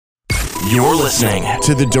You're listening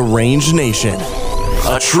to the Deranged Nation,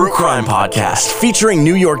 a true crime podcast featuring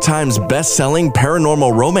New York Times best-selling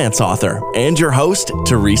paranormal romance author and your host,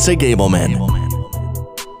 Teresa Gableman.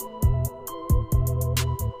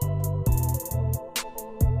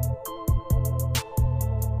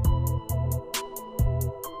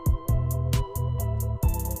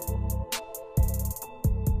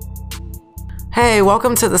 Hey,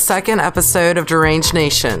 welcome to the second episode of Deranged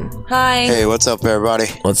Nation. Hi. Hey, what's up, everybody?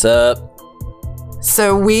 What's up?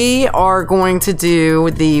 So we are going to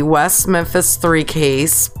do the West Memphis 3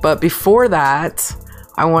 case, but before that,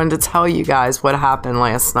 I wanted to tell you guys what happened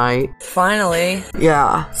last night. Finally.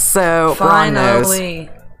 Yeah, so Ron knows.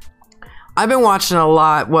 I've been watching a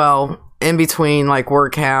lot, well, in between like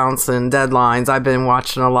word counts and deadlines, I've been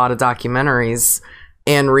watching a lot of documentaries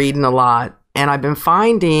and reading a lot, and I've been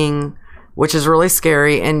finding, which is really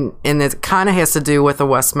scary, and it kind of has to do with the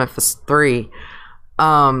West Memphis 3,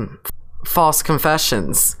 false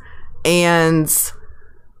confessions. And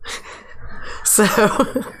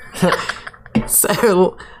so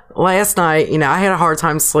last night, you know, I had a hard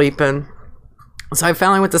time sleeping. So I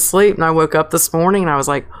finally went to sleep, and I woke up this morning, and I was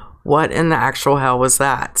like, what in the actual hell was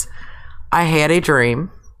that? I had a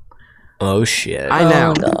dream. Oh shit! I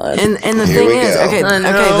know, and the thing is,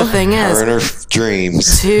 the thing is,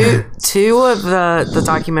 dreams. two of the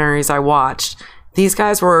documentaries I watched, these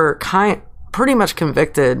guys were pretty much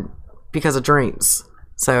convicted because of dreams.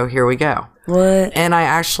 So here we go. What? And I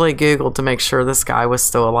actually Googled to make sure this guy was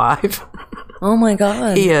still alive. Oh my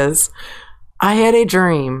god, he is. I had a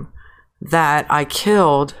dream that I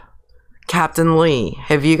killed Captain Lee.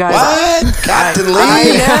 Have you guys? What? Captain Lee? I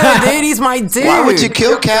know, dude. He's my dude. Why would you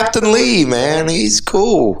kill Captain Lee, man? He's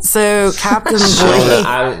cool. So Captain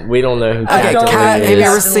Lee. We don't know who Captain Lee is. Have you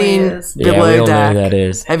ever seen Below we don't Deck? know who that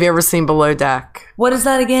is. Have you ever seen Below Deck? What is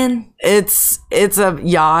that again? It's a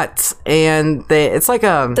yacht, and it's like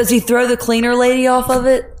a. Does he throw the cleaner lady off of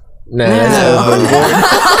it? No,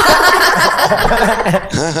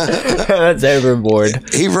 that's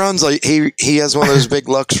overboard. He runs like he has one of those big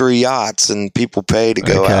luxury yachts, and people pay to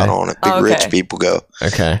go out on it. Big rich people go.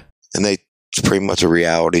 Okay, and it's pretty much a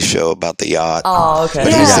reality show about the yacht. Oh, okay.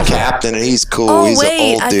 But he's the captain, and he's cool. Oh, he's an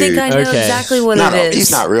old dude. I think I know exactly what it is.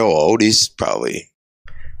 He's not real old. He's probably.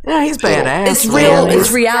 Yeah, he's badass. It's real. It's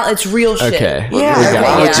real shit. Okay. Yeah.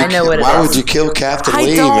 I know what it is. Why would you kill Captain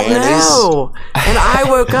Lee, man? I don't know. And I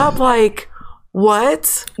woke up like,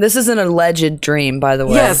 what? This is an alleged dream, by the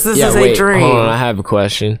way. Yes, this is a dream. Hold on, I have a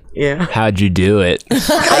question. Yeah. How'd you do it?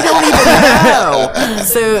 I don't even know.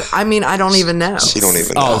 So, I mean, I don't even know. She don't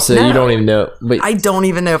even know. Oh, so you don't even know. But I don't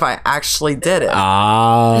even know if I actually did it.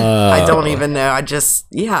 I don't even know.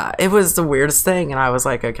 It was the weirdest thing. And I was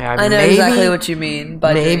like, okay, I know exactly what you mean.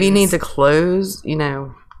 But maybe need to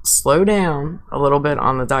slow down a little bit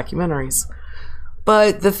on the documentaries.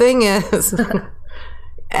 But the thing is,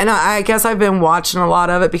 and I guess I've been watching a lot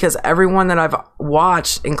of it because everyone that I've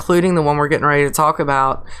watched, including the one we're getting ready to talk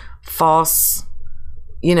about, false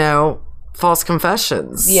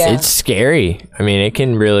confessions. Yeah. It's scary. I mean,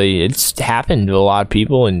 it's happened to a lot of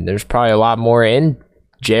people, and there's probably a lot more in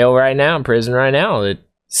jail right now, in prison right now.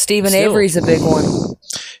 Stephen Avery's a big one.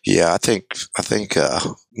 Yeah, I think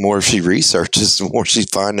more she researches, the more she's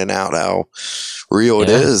finding out how real it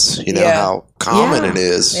is. How common it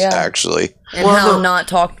is, actually. And how not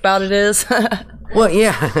talked about it is. Well,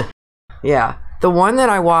 yeah. Yeah. The one that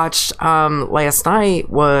I watched last night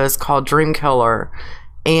was called Dream Killer.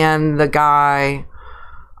 And the guy,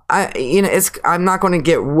 I'm not going to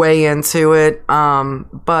get way into it,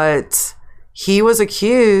 but he was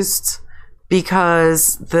accused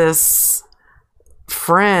because this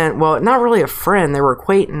friend, well, not really a friend, they were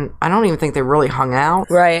acquaintance. I don't even think they really hung out.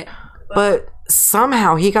 Right. But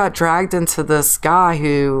somehow he got dragged into this guy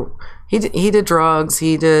who he did drugs.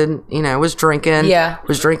 He did, was drinking. Yeah.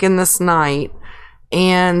 Was drinking this night.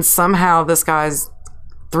 And somehow this guy's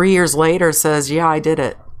 3 years later says, yeah, I did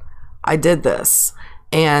it. I did this.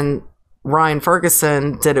 And Ryan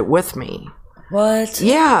Ferguson did it with me. What?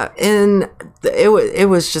 Yeah. And it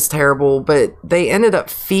was just terrible. But they ended up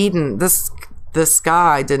feeding this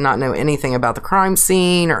guy did not know anything about the crime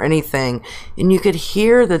scene or anything. And you could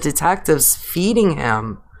hear the detectives feeding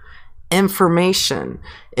him information.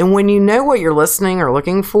 And when you know what you're listening or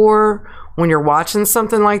looking for, when you're watching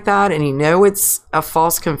something like that and you know it's a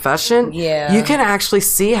false confession, you can actually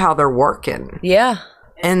see how they're working. Yeah.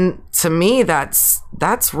 And to me, that's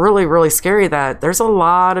really, really scary that there's a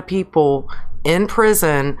lot of in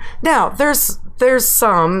prison. Now, there's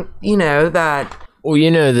some, that Well,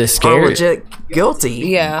 the scary, are legit guilty.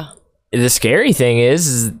 Yeah. The scary thing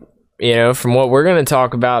is from what we're going to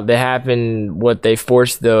talk about, that happened, what they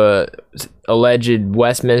forced the alleged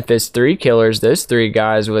West Memphis 3 killers, those 3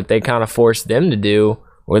 guys, what they kind of forced them to do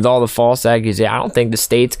with all the false accusations. I don't think the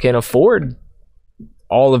states can afford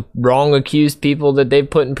all the wrong accused people that they've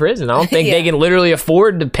put in prison. I don't think they can literally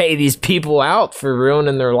afford to pay these people out for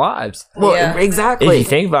ruining their lives. Well, exactly. If you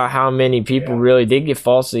think about how many people really did get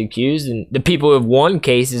falsely accused, and the people who have won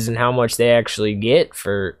cases and how much they actually get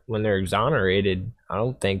for when they're exonerated, I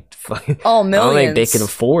don't think millions. I don't think they can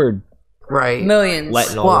afford millions.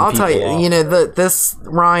 Letting all I'll people tell you, off. this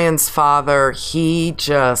Ryan's father, he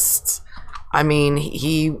just,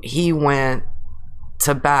 he went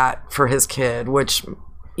to bat for his kid, which,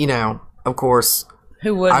 of course,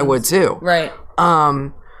 who would? I would too. Right.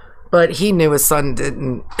 But he knew his son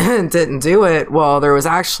didn't do it. Well, there was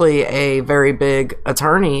actually a very big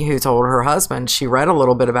attorney who told her husband, she read a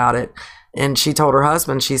little bit about it, and she told her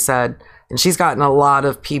husband, she said, and she's gotten a lot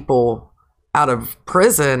of people out of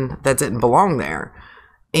prison that didn't belong there.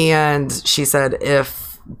 And she said,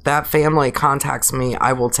 if that family contacts me,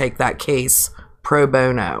 I will take that case pro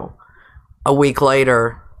bono. A week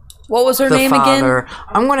later, what was her name again?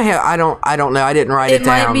 I'm gonna have. I don't know. I didn't write it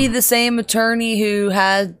down. It might be the same attorney who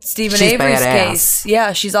had Stephen She's Avery's badass. case.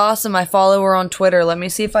 Yeah, she's awesome. I follow her on Twitter. Let me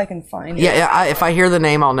see if I can find it. Yeah. If I hear the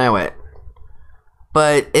name, I'll know it.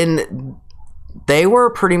 But they were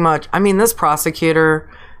pretty much. This prosecutor,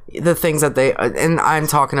 the things that they, and I'm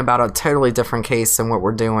talking about a totally different case than what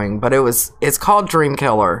we're doing. But it's called Dream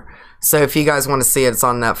Killer. So if you guys want to see it, it's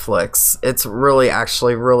on Netflix. It's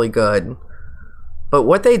actually really good. But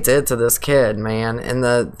what they did to this kid, man, and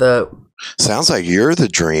the sounds like you're the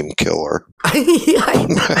dream killer.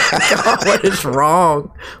 God, what is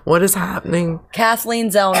wrong? What is happening? Kathleen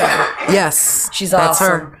Zellner. Yes, she's that's awesome.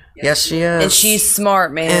 her. Yes, she is, and she's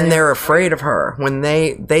smart, man. And they're afraid of her when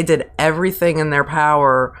they did everything in their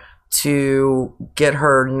power to get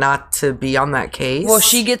her not to be on that case. Well,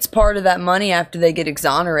 she gets part of that money after they get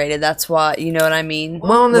exonerated. That's why, you know what I mean?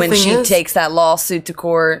 Well, and when she takes that lawsuit to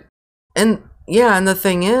court. And the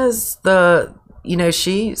thing is,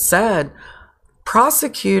 she said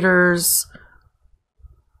prosecutors,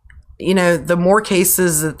 the more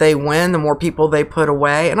cases that they win, the more people they put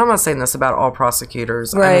away. And I'm not saying this about all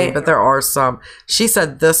prosecutors, right? But there are some. She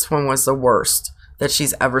said this one was the worst that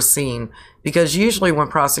she's ever seen, because usually when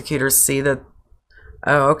prosecutors see that,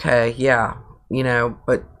 oh, okay, yeah,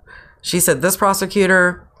 but she said this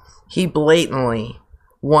prosecutor, he blatantly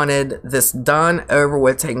wanted this done, over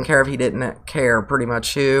with, taken care of. He didn't care pretty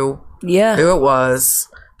much who it was.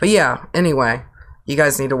 But yeah, anyway, you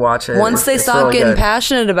guys need to watch it. Once they stop really getting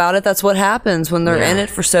passionate about it, that's what happens when they're in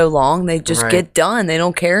it for so long. They just get done. They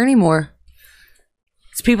don't care anymore.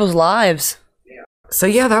 It's people's lives. So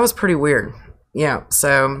yeah, that was pretty weird. Yeah,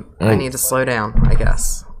 so I need to slow down, I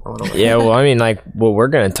guess, a little bit. Yeah, well, like what we're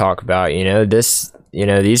going to talk about,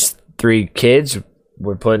 these 3 kids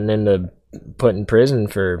were put in prison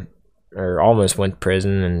or almost went to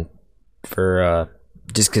prison, and for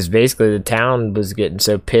just because basically the town was getting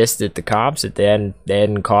so pissed at the cops that they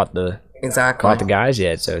hadn't caught the guys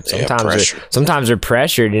yet. So sometimes they're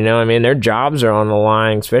pressured. Their jobs are on the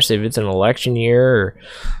line, especially if it's an election year or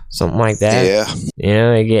something like that.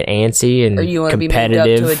 Yeah, they get antsy and or you want to be moved up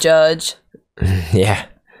to a judge. Yeah.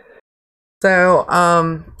 So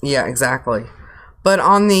yeah, exactly. But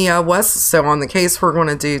on the on the case we're going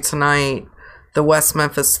to do tonight, the West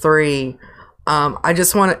Memphis 3, I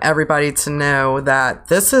just want everybody to know that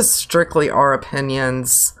this is strictly our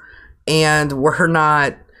opinions, and we're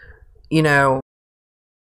not,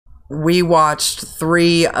 we watched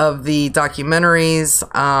 3 of the documentaries,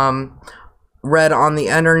 read on the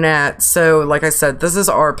internet. So like I said, this is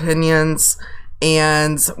our opinions,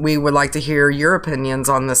 and we would like to hear your opinions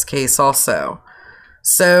on this case also.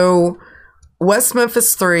 So West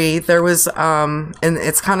Memphis 3, there was, and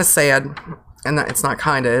it's kind of sad, and it's not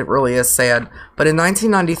kind of, it really is sad, but in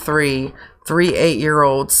 1993, 3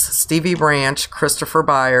 8-year-olds, Stevie Branch, Christopher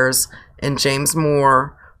Byers, and James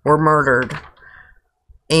Moore, were murdered.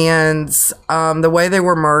 And the way they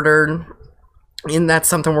were murdered, and that's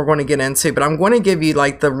something we're going to get into, but I'm going to give you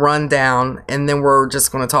like the rundown, and then we're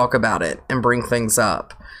just going to talk about it and bring things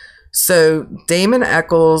up. So Damon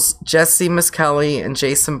Eccles, Jesse Miskelly, and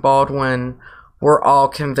Jason Baldwin were all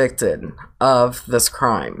convicted of this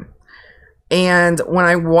crime. And when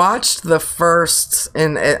I watched the first,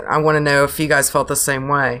 and I want to know if you guys felt the same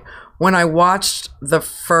way, when I watched the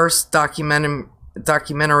first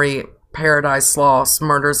documentary Paradise Lost,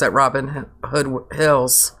 Murders at Robin Hood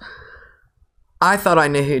Hills, I thought I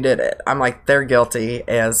knew who did it. I'm like, they're guilty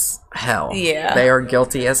as hell. Yeah. They are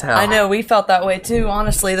guilty as hell. I know, we felt that way too,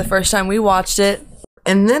 honestly, the first time we watched it.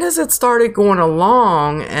 And then as it started going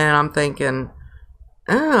along, and I'm thinking,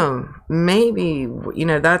 oh, maybe,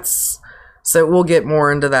 that's... So we'll get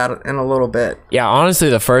more into that in a little bit. Yeah, honestly,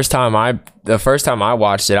 the first time I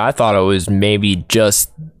watched it, I thought it was maybe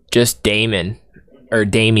just Damon. Or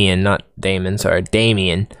Damien, not Damon, sorry,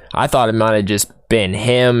 Damien. I thought it might have just been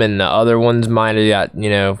him and the other ones might have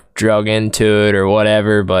got, drug into it or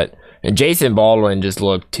whatever, but Jason Baldwin just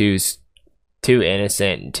looked too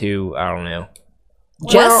innocent and too, I don't know.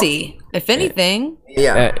 Jesse, if anything.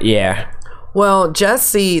 Yeah. Yeah. Well,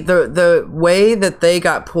 Jesse, the way that they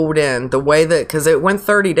got pulled in, the way that, because it went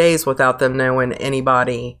 30 days without them knowing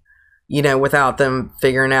anybody, without them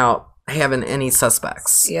figuring out, having any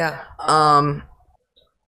suspects. Yeah.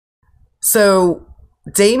 So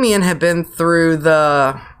Damien had been through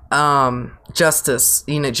the justice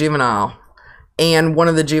unit, juvenile, and one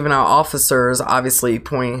of the juvenile officers obviously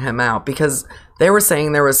pointing him out because they were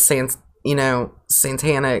saying there was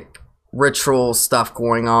satanic ritual stuff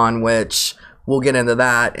going on, which we'll get into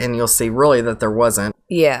that, and you'll see really that there wasn't.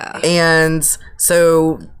 Yeah. And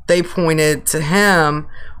so they pointed to him.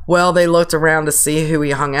 Well, they looked around to see who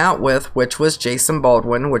he hung out with, which was Jason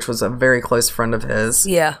Baldwin, which was a very close friend of his.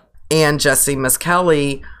 Yeah. And Jesse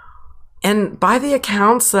Miskelly. And by the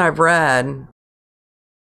accounts that I've read,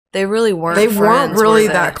 they really weren't They friends, weren't really were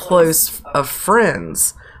they? that close of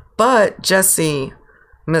friends. But Jesse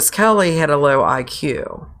Miskelly had a low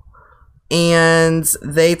IQ. And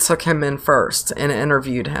they took him in first and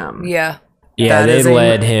interviewed him. Yeah. Yeah, they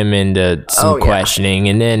led him into some questioning,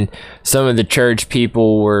 and then some of the church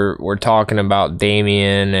people were talking about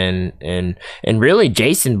Damien and really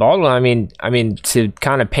Jason Baldwin. I mean, to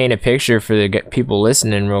kind of paint a picture for the people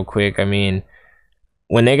listening, real quick. I mean,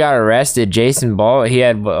 when they got arrested, Jason Baldwin, he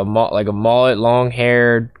had a mullet, long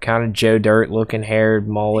haired, kind of Joe Dirt looking haired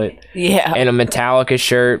mullet, and a Metallica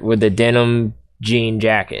shirt with a denim jean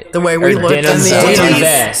jacket. The way we looked in the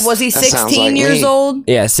 80s. Was he 16 years old?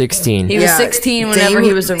 Yeah, 16. He was 16 whenever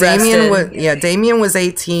he was arrested. Damien was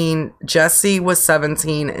 18, Jesse was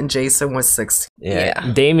 17, and Jason was 16.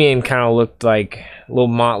 Yeah. Damien kind of looked like a little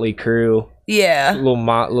Motley Crue. Yeah.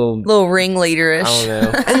 Little ringleader-ish. I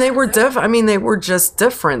don't know. And they were different. I mean, they were just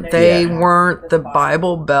different. They weren't the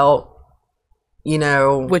Bible Belt,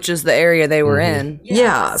 which is the area they were in.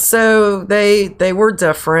 Yeah, so they were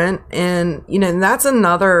different, and and that's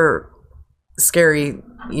another scary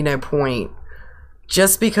point.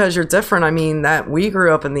 Just because you're different, I mean, that we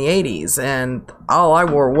grew up in the 80s, and all I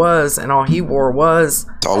wore was, and all he wore was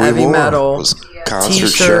heavy metal, was concert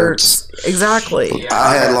t-shirts. shirts. Exactly.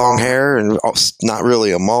 I had long hair and not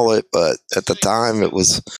really a mullet, but at the time it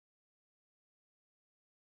was.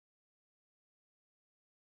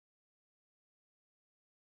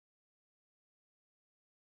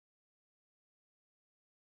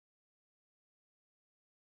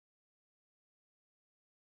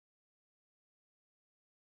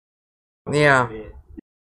 Yeah.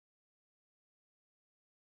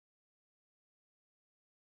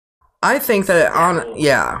 I think that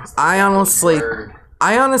I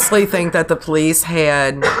honestly think that the police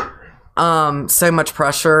had so much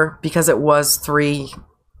pressure because it was 3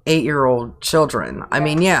 8-year-old children. I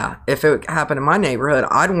mean, if it happened in my neighborhood,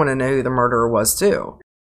 I'd want to know who the murderer was too.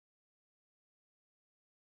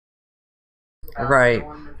 Right.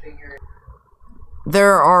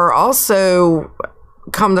 There are also,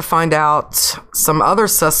 come to find out, some other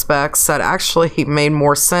suspects that actually made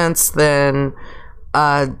more sense than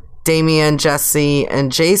Damien, Jesse,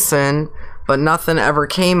 and Jason, but nothing ever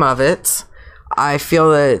came of it. I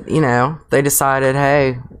feel that, they decided,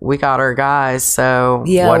 hey, we got our guys, so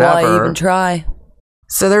whatever. Why even try?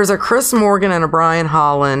 So there's a Chris Morgan and a Brian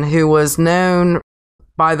Holland who was known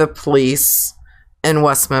by the police in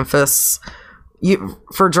West Memphis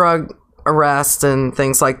for drug arrest and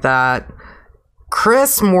things like that.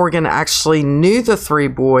 Chris Morgan actually knew the 3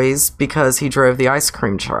 boys because he drove the ice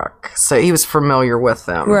cream truck, so he was familiar with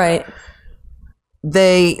them. Right.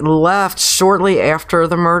 They left shortly after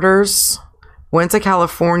the murders, went to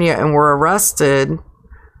California, and were arrested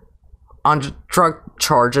on drug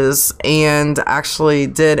charges, and actually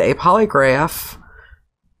did a polygraph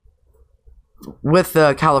with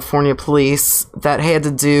the California police that had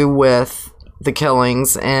to do with the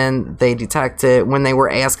killings, and they detected, when they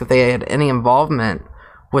were asked if they had any involvement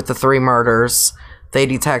with the 3 murders, they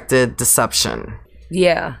detected deception.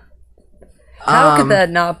 Yeah. How could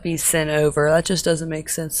that not be sent over? That just doesn't make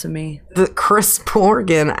sense to me. Chris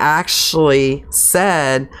Morgan actually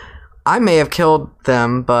said, I may have killed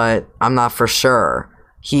them, but I'm not for sure.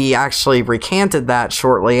 He actually recanted that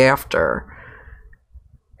shortly after.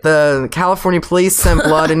 The California police sent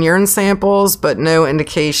blood and urine samples, but no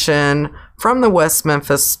indication from the West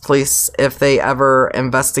Memphis police if they ever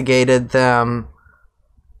investigated them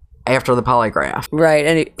after the polygraph. Right.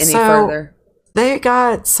 Any further? They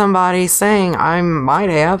got somebody saying, I might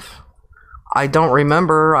have. I don't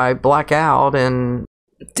remember. I black out and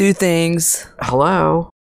do things. Hello.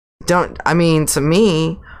 To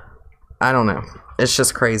me, I don't know. It's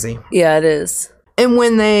just crazy. Yeah, it is. And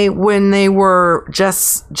when they were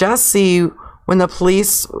Jesse, when the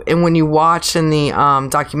police, and when you watch in the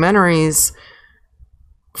documentaries,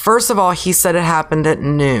 first of all, he said it happened at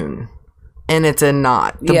noon, and it did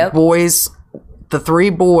not. The 3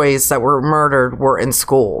 boys that were murdered were in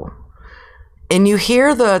school. And you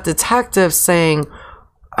hear the detective saying,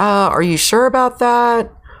 are you sure about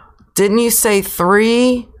that? Didn't you say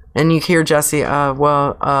 3? And you hear Jesse,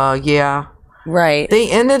 yeah. Right.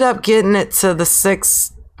 They ended up getting it to the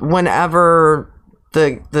 6 whenever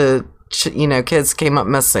the kids came up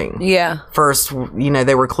missing. Yeah. First,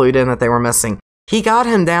 they were clued in that they were missing. He got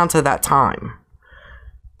him down to that time.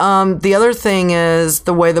 The other thing is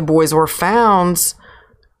the way the boys were found,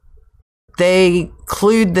 they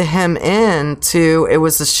clued him in to it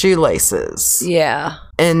was the shoelaces. Yeah.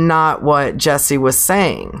 And not what Jesse was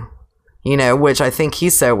saying. Which I think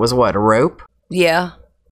he said was what, a rope? Yeah.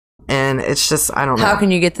 And it's just, I don't know. How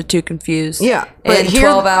can you get the two confused? Yeah. But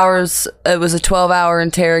 12 hours, it was a 12-hour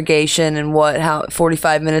interrogation, and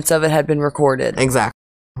 45 minutes of it had been recorded. Exactly.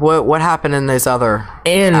 What happened in those other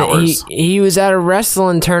hours? he was at a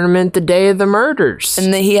wrestling tournament the day of the murders.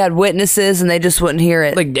 And he had witnesses, and they just wouldn't hear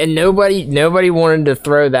it. And nobody wanted to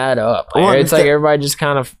throw that up. It's like everybody just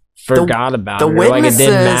kind of forgot about it. Like it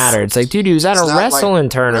didn't matter. It's like, dude, he was at a wrestling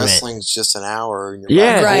tournament. Wrestling's just an hour.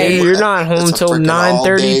 Yeah, right. Dude, you're not home till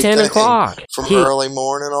 9:30, 10 o'clock. From early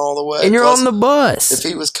morning all the way. And you're on the bus. If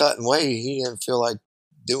he was cutting weight, he didn't feel like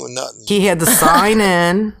doing nothing. He had to sign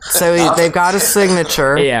in, so they've got a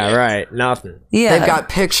signature. Yeah, right. Nothing. Yeah. They've got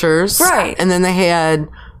pictures. Right. And then they had,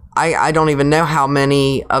 I don't even know how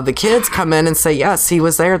many of the kids come in and say, yes, he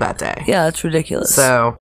was there that day. Yeah, that's ridiculous.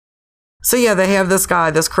 So yeah, they have this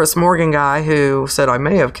guy, this Chris Morgan guy, who said, I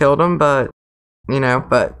may have killed him, but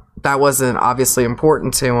that wasn't obviously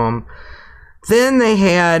important to him. Then they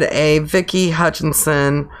had a Vicky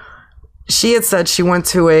Hutchinson. She had said she went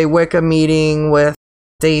to a Wicca meeting with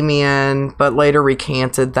Damien, but later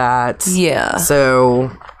recanted that. Yeah.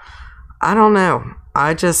 So, I don't know.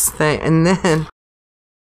 I just think, and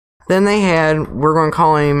then they had, they were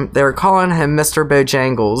calling him Mr.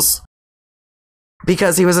 Bojangles,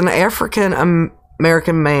 because he was an African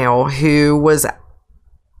American male who was,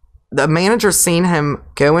 the manager seen him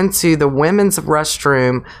go into the women's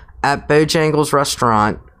restroom at Bojangles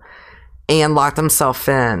restaurant and locked himself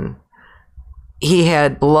in. He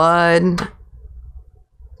had blood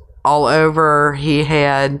all over. He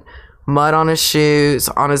had mud on his shoes,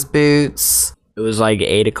 on his boots. It was like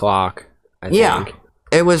 8 o'clock, I think.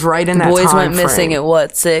 It was right in that time. Boys went missing at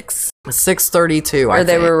what, 6? 6:32, Or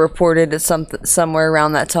they were reported at somewhere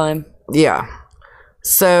around that time. Yeah.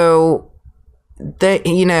 So, they,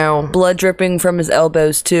 blood dripping from his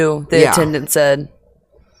elbows, too, the attendant said.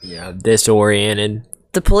 Yeah, disoriented.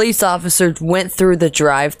 The police officer went through the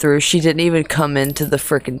drive-thru. She didn't even come into the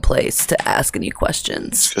frickin' place to ask any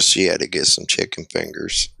questions. Because she had to get some chicken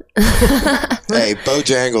fingers. Hey,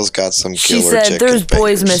 Bojangles got some killer chicken fingers. She said, there's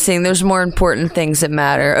boys missing. There's more important things that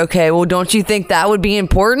matter. Okay, well, don't you think that would be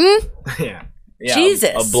important? Yeah.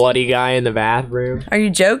 Jesus. A bloody guy in the bathroom. Are you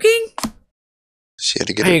joking? She had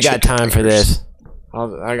to get I ain't got time for this.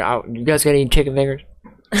 You guys got any chicken fingers?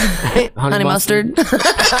 Honey mustard.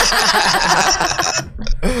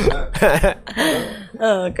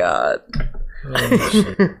 Oh God.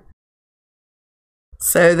 Oh,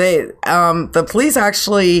 so the police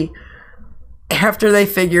actually, after they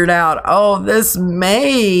figured out, this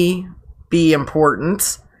may be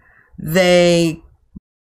important, they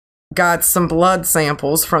got some blood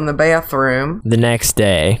samples from the bathroom. The next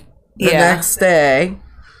day. Next day.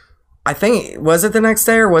 I think, was it the next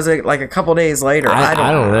day or was it like a couple days later? I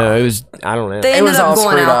don't know. I don't know. They ended up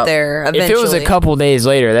going out there eventually. If it was a couple days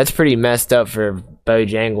later, that's pretty messed up for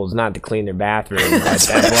Bojangles not to clean their bathroom. Like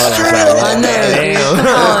that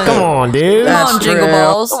blood. Come on, dude. Come on, Jingle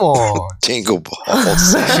Balls. Come on. Jingle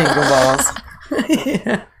Balls. Jingle Balls.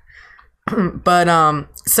 Yeah. But,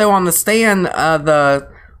 so on the stand, the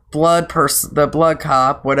blood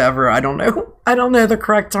cop, whatever, I don't know the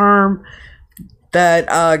correct term,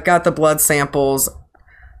 that got the blood samples,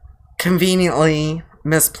 conveniently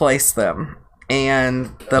misplaced them, and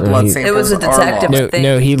the blood samples. It was a detective thing.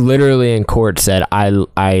 No, he literally in court said, "I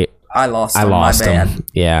lost him. My bad.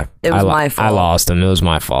 Yeah, it was my fault. I lost him. It was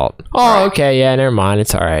my fault." Oh, okay, yeah, never mind.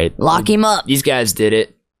 It's all right. Lock him up. These guys did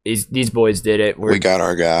it. these boys did it. We got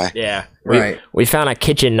our guy. Yeah. Right. We found a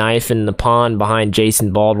kitchen knife in the pond behind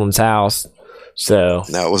Jason Baldwin's house. So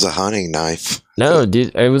no, it was a hunting knife. No,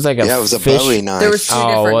 dude, it was like a it was a fish. Bowie knife. There was two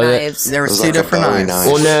different knives. There was two like different knives.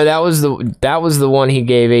 Well, no, that was the one he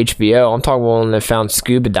gave HBO. I'm talking about one that found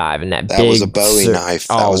scuba diving. That big was a Bowie knife.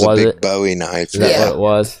 That was a big Bowie knife. Is that what it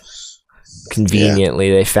was?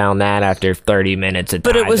 Conveniently, they found that after 30 minutes of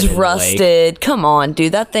But it was diving in the rusted. lake. Come on,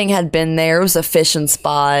 dude. That thing had been there. It was a fishing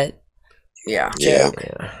spot. Yeah. Yeah.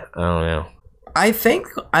 I don't know. I think,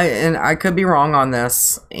 and I could be wrong on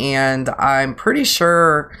this, and I'm pretty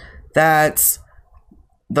sure that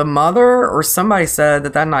the mother or somebody said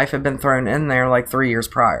that knife had been thrown in there like 3 years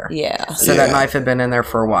prior. Yeah. So that knife had been in there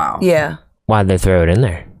for a while. Yeah. Why'd they throw it in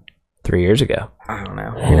there? 3 years ago. I don't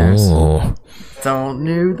know. Who knows? Oh. Don't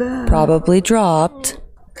know that. Probably dropped.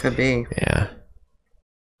 Could be. Yeah.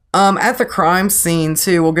 At the crime scene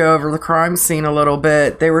too, we'll go over the crime scene a little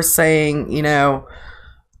bit. They were saying,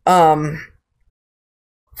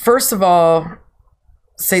 first of all,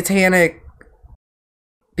 satanic,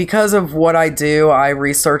 because of what I do, I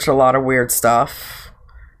research a lot of weird stuff.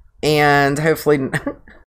 And hopefully,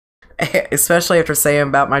 especially after saying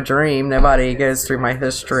about my dream, nobody goes through my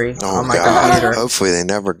history on my computer. Hopefully they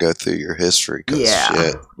never go through your history.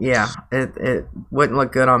 Yeah. It wouldn't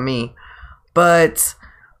look good on me. But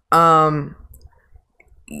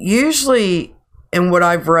usually, in what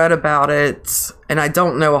I've read about it, and I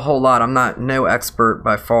don't know a whole lot, I'm no expert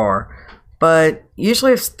by far, but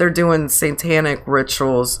usually if they're doing satanic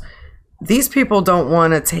rituals, these people don't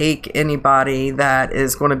want to take anybody that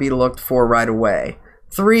is going to be looked for right away.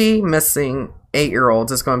 3 missing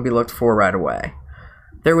 8-year-olds is going to be looked for right away.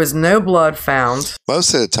 There was no blood found.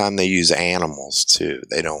 Most of the time they use animals too.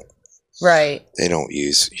 They don't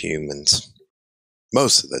use humans.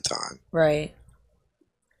 Most of the time. Right.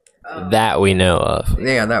 That we know of.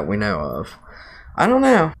 Yeah, that we know of. I don't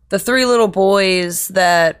know. The 3 little boys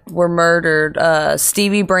that were murdered,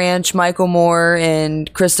 Stevie Branch, Michael Moore,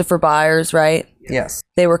 and Christopher Byers, right? Yes.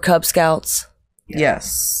 They were Cub Scouts.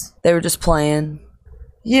 Yes. They were just playing.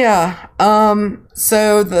 Yeah.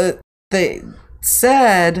 So they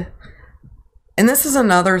said, and this is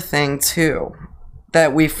another thing too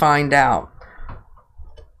that we find out.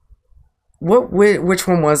 Which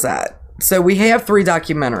one was that? So we have 3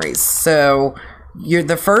 documentaries. So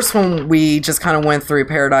the first one we just kind of went through,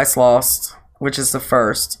 Paradise Lost, which is the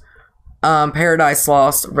first. Paradise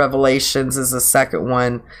Lost Revelations is the second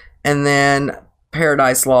one, and then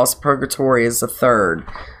Paradise Lost Purgatory is the third.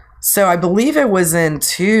 So I believe it was in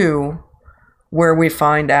 2 where we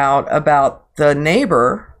find out about the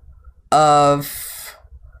neighbor of...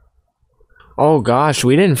 Oh gosh,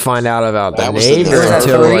 we didn't find out about the That was the neighbor third.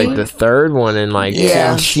 until Was that like the third one, and like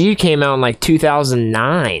Yeah. she came out in like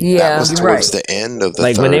 2009. Yeah. That was towards Right. the end of the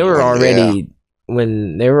Like third when they were one,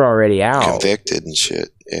 already out. convicted and shit.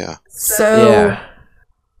 Yeah. So,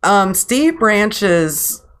 Steve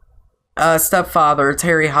Branch's stepfather,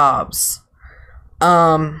 Terry Hobbs,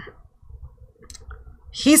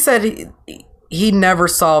 he said he never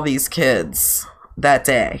saw these kids that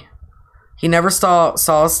day. He never saw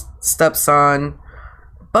his stepson,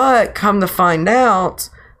 but come to find out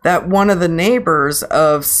that one of the neighbors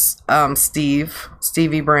of Stevie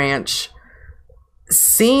Branch,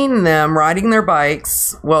 seen them riding their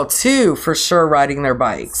bikes. Well, 2 for sure riding their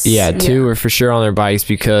bikes. Yeah, 2 were for sure on their bikes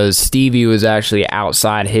because Stevie was actually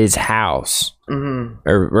outside his house,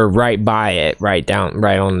 or right by it, right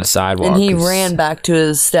on the sidewalk. And he ran back to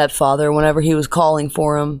his stepfather whenever he was calling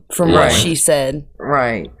for him, from what she said.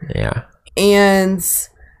 Right. Yeah. And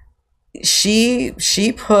she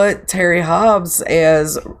put Terry Hobbs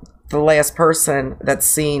as the last person that's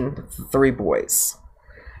seen the 3 boys,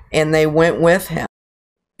 and they went with him.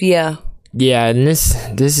 Yeah. Yeah, and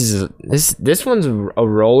this one's a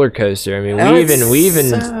roller coaster. I mean, we even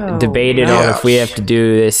so debated on nuts. if we have to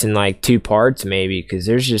do this in like 2 parts, maybe, because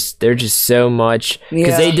there's just so much.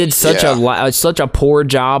 Because they did such a poor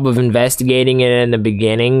job of investigating it in the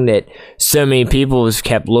beginning that so many people just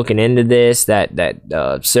kept looking into this.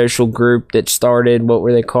 That social group that started, what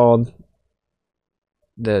were they called?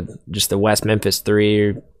 The West Memphis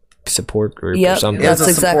 3 support group or something. That's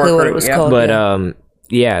exactly what it was called. But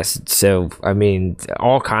yes, so I mean,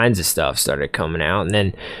 all kinds of stuff started coming out, and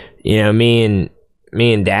then me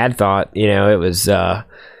and Dad thought it was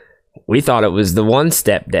we thought it was the one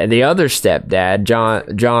stepdad, the other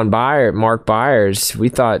stepdad, Mark Byers. We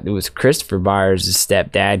thought it was Christopher Byers'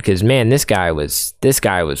 stepdad because, man, this guy was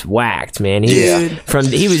whacked, man.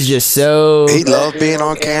 He was just so. He loved being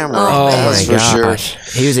on camera. Oh my gosh, sure.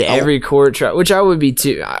 He was at every court trial, which I would be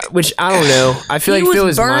too. Which I don't know. I feel like if it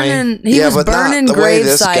was mine, he was burning grave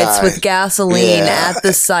sites with gasoline at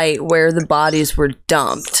the site where the bodies were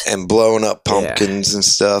dumped and blowing up pumpkins and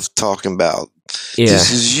stuff, talking about.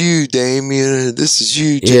 This is you, Damien. This is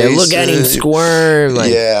you, Jason. Yeah, look at him squirm.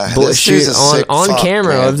 Like, shoot on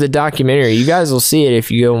camera man. Of the documentary. You guys will see it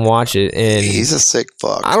if you go and watch it. And he's a sick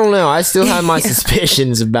fuck. I don't know. I still have my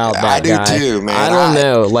suspicions about that guy. I do too, man. I don't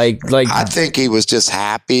know. Like I think he was just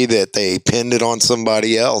happy that they pinned it on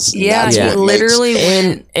somebody else. Yeah, he literally.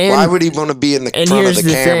 And why would he want to be in the front of the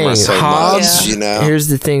camera so much? You know. Here's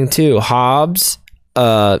the thing too. Hobbs.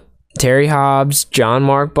 Terry Hobbs, John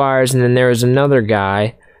Mark Byers, and then there was another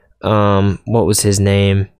guy. What was his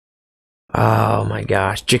name? Oh my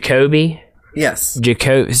gosh, Jacoby. Yes,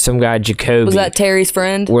 some guy Jacoby. Was that Terry's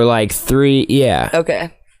friend? We're like 3, yeah.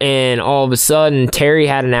 Okay. And all of a sudden, Terry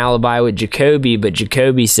had an alibi with Jacoby, but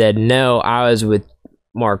Jacoby said no, I was with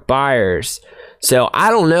Mark Byers. So I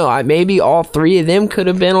don't know. Maybe all 3 of them could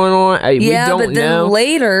have been on. We don't but then know.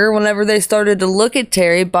 Later, whenever they started to look at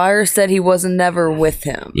Terry, Byers said he wasn't never with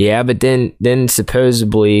him. Yeah, but then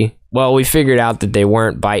supposedly, well, we figured out that they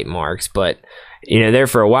weren't bite marks. But there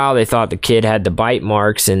for a while they thought the kid had the bite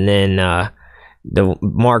marks, and then the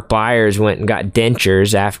Mark Byers went and got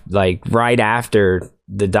dentures right after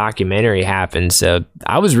the documentary happened. So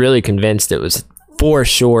I was really convinced it was for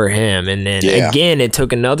sure him. And then again, it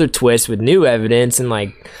took another twist with new evidence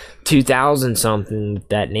in 2000 something,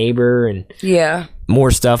 that neighbor, and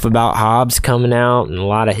more stuff about Hobbs coming out and a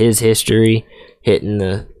lot of his history hitting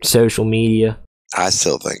the social media. I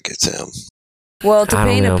still think it's him. Well, to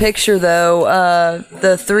paint a picture though,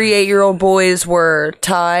 the 3 8-year-old boys were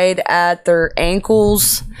tied at their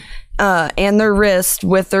ankles and their wrists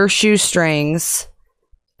with their shoestrings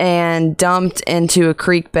and dumped into a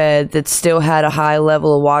creek bed that still had a high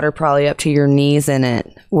level of water, probably up to your knees in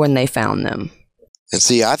it, when they found them. And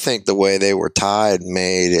see, I think the way they were tied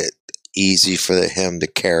made it easy for him to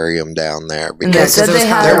carry them down there. Because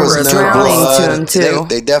there was no blood. To him too.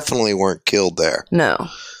 They definitely weren't killed there. No.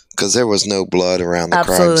 Because there was no blood around the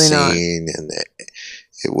crime scene. And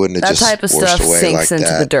it wouldn't have just that type of stuff sinks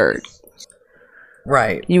into the dirt.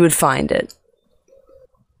 Right. You would find it.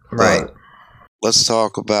 Right. Let's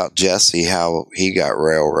talk about Jesse, how he got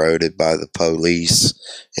railroaded by the police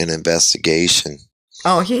in investigation.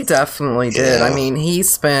 Oh, he definitely did. I mean, he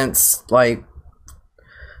spent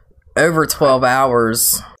over 12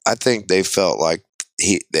 hours. I think they felt like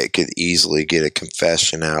they could easily get a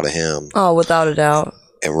confession out of him. Oh, without a doubt.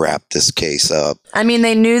 And wrap this case up. I mean,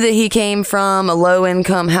 they knew that he came from a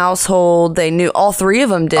low-income household. They knew all 3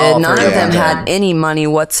 of them did. None of them had any money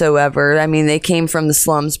whatsoever. I mean, they came from the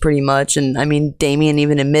slums pretty much. And, I mean, Damien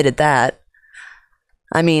even admitted that.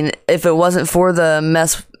 I mean, if it wasn't for the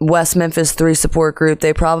West Memphis 3 support group,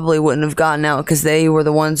 they probably wouldn't have gotten out because they were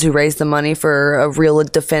the ones who raised the money for a real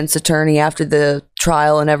defense attorney after the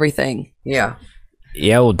trial and everything. Yeah.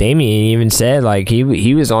 Yeah, well, Damien even said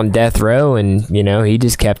he was on death row, and he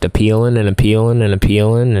just kept appealing and appealing and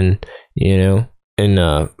appealing, and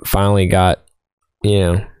finally got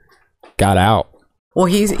out. Well,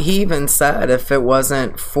 he even said if it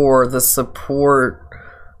wasn't for the support,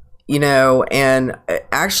 and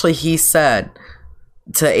actually he said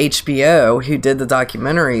to HBO, who did the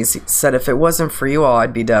documentaries, he said if it wasn't for you all,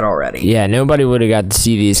 I'd be dead already. Yeah, nobody would have got to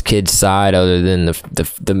see these kids' side other than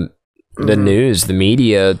the news, the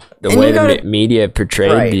media, the media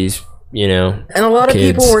portrayed these, And a lot of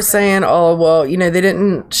kids. people were saying, oh, well, they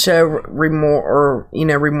didn't show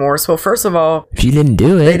remorse. Well, first of all, if you didn't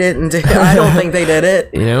do it, they didn't do it. I don't think they did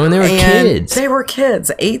it. And they were kids. They were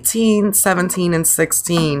kids, 18, 17, and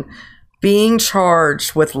 16, being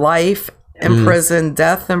charged with life in prison,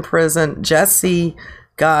 death in prison. Jesse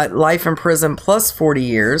got life in prison plus 40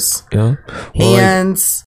 years. Yeah. Well, and,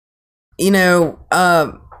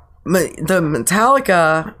 the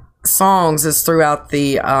Metallica songs is throughout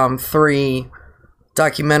the 3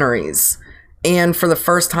 documentaries, and for the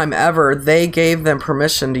first time ever they gave them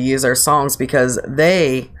permission to use their songs because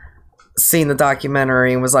they seen the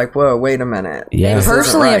documentary and was like, whoa, wait a minute. Yeah.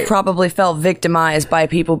 Personally, I've probably felt victimized by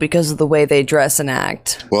people because of the way they dress and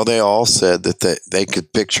act. Well, they all said that they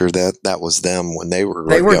could picture that was them when they were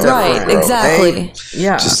right, exactly.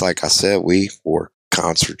 Just like I said, we wore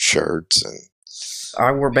concert shirts and I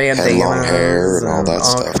wore bandanas, had long hair and all that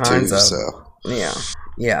stuff too.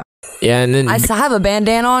 Yeah. Yeah, and then I have a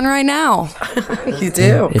bandana on right now. You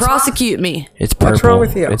do. Prosecute me. It's purple. What's wrong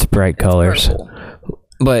with you? It's bright colors.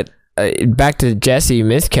 But back to Jesse,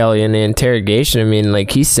 Miss Kelly, in the interrogation. I mean, like,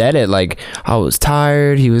 he said it, like, I was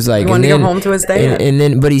tired. He was like, he wanted to go home to his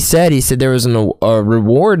dad. But he said there was a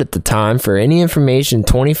reward at the time for any information,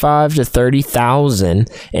 25 to 30,000,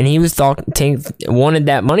 and he was wanted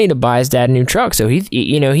that money to buy his dad a new truck. So he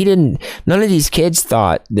didn't. None of these kids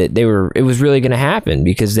thought that it was really going to happen,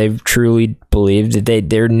 because they truly believed that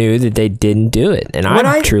they knew that they didn't do it, and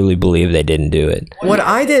I truly believe they didn't do it. What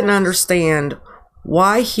I didn't understand.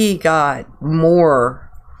 Why he got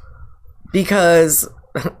more, because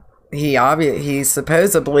he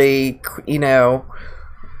supposedly,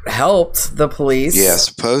 helped the police. Yeah,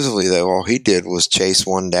 supposedly, though, all he did was chase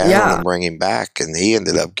one down and bring him back, and he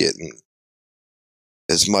ended up getting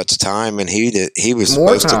as much time, and he was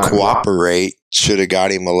supposed to cooperate, should have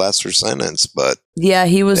got him a lesser sentence, but yeah,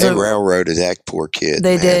 he was they railroaded that poor kid.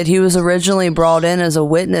 They did. He was originally brought in as a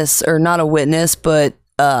witness, or not a witness, but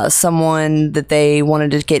someone that they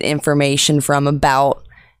wanted to get information from about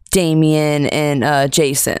Damien and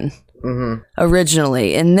Jason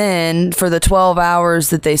originally. And then for the 12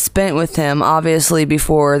 hours that they spent with him, obviously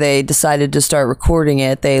before they decided to start recording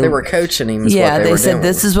it, they were coaching him. They said,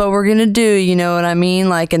 this is what we're going to do. You know what I mean?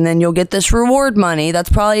 Like, and then you'll get this reward money.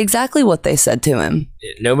 That's probably exactly what they said to him.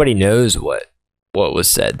 Nobody knows what was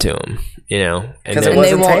said to him, because it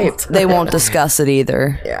wasn't taped. They won't discuss it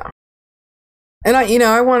either. Yeah. And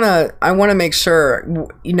I want to make sure,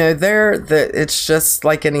 that it's just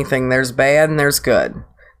like anything. There's bad and there's good.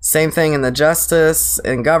 Same thing in the justice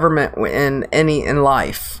and government, in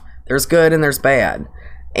life. There's good and there's bad.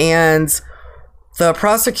 And the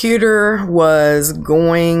prosecutor was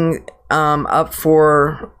going up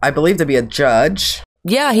for, I believe, to be a judge.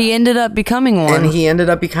 Yeah, he ended up becoming one.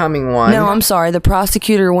 No, I'm sorry. The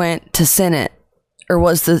prosecutor went to Senate, or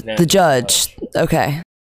was the judge? Okay.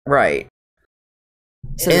 Right.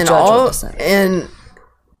 So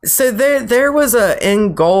so there was a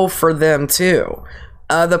end goal for them too.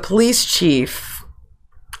 The police chief,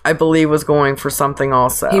 I believe, was going for something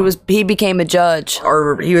also. He became a judge,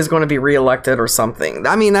 or he was going to be reelected or something.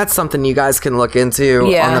 I mean, that's something you guys can look into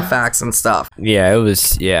on the facts and stuff. Yeah, it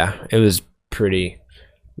was pretty.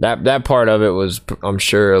 That part of it was, I'm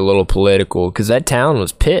sure, a little political, because that town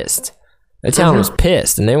was pissed. That town was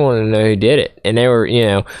pissed, and they wanted to know who did it. And they were,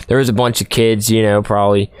 there was a bunch of kids,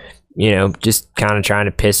 probably, just kind of trying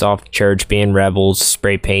to piss off the church, being rebels,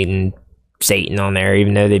 spray painting Satan on there,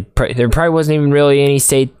 even though there probably wasn't even really any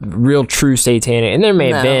real true satanic. And there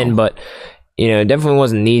may have been, but, it definitely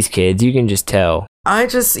wasn't these kids. You can just tell. I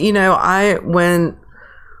just, when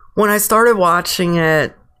I started watching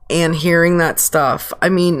it and hearing that stuff, I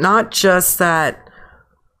mean, not just that,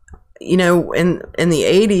 in the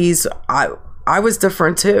 80s, I was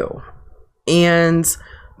different too.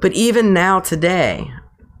 But even now today,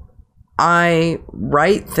 I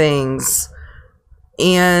write things,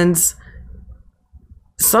 and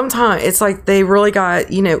sometimes it's like they really got,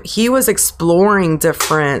 he was exploring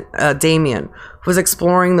different, Damien was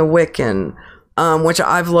exploring the Wiccan, which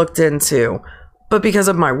I've looked into, but because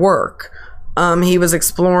of my work, he was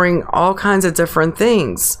exploring all kinds of different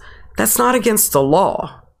things. That's not against the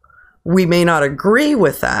law. We may not agree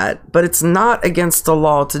with that, but it's not against the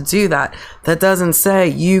law to do that. That doesn't say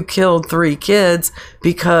you killed 3 kids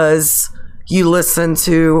because you listen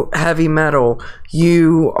to heavy metal.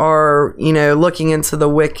 You are, looking into the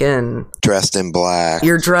Wiccan. Dressed in black.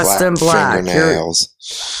 You're dressed in black.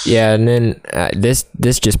 Fingernails. Yeah, and then this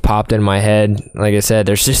just popped in my head. Like I said,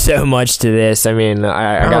 there's just so much to this. I mean,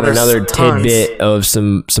 I got another tidbit of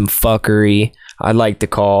some fuckery, I'd like to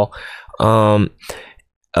call.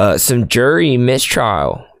 Some jury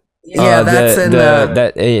mistrial. Yeah, that's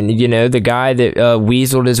the guy that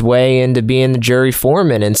weaseled his way into being the jury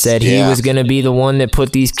foreman and said he was going to be the one that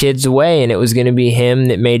put these kids away, and it was going to be him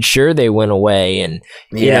that made sure they went away, and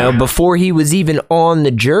before he was even on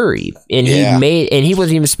the jury, and he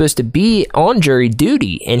wasn't even supposed to be on jury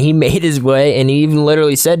duty, and he made his way, and he even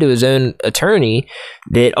literally said to his own attorney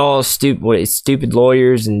that all stupid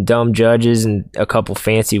lawyers and dumb judges and a couple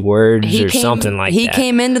fancy words something like that. He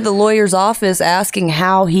came into the lawyer's office asking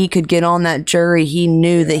how he could get on that jury. He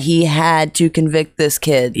knew that he had to convict this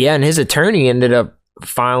kid. Yeah, and his attorney ended up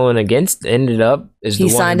filing against. Ended up as the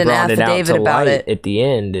one who brought it out to light at the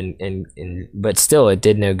end, and but still, it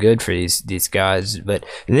did no good for these guys. But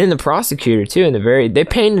and then the prosecutor too. They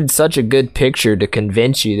painted such a good picture to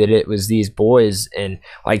convince you that it was these boys, and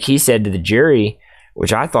like he said to the jury,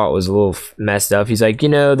 which I thought was a little messed up. He's like, you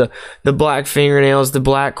know, the black fingernails, the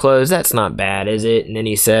black clothes, that's not bad, is it? And then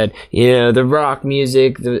he said, you know, the rock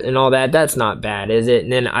music and all that, that's not bad, is it?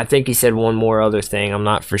 And then I think he said one more other thing. I'm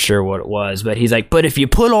not for sure what it was, but he's like, but if you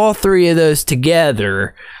put all three of those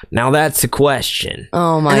together, now that's a question.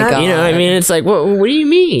 Oh my God. You know what I mean? It's like, what do you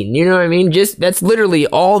mean? You know what I mean? Just, that's literally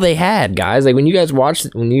all they had, guys. Like when you guys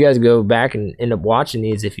go back and end up watching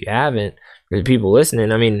these, if you haven't, for people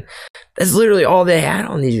listening, I mean, that's literally all they had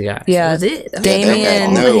on these guys. Yeah, that was it.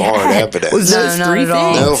 Damien, no hard evidence. Not at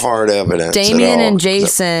all. No hard evidence. Damien and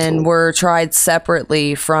Jason were tried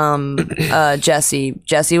separately from Jesse.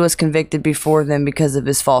 Jesse was convicted before them because of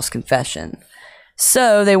his false confession.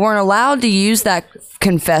 So they weren't allowed to use that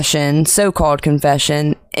confession, so-called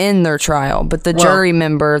confession, in their trial. But the jury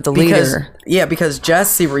member, the leader... Yeah, because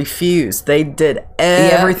Jesse refused. They did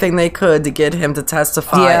everything they could to get him to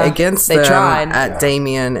testify against them at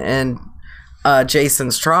Damien and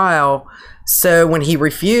Jason's trial. So when he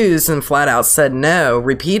refused and flat out said no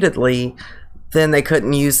repeatedly, then they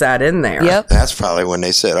couldn't use that in there. Yep. That's probably when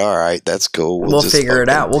they said, all right, that's cool. We'll figure it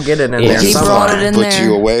out. We'll get it in there. He brought it in Put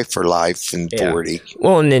you away for life in 40.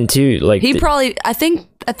 Well, and then too, like... He probably... I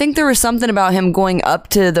think there was something about him going up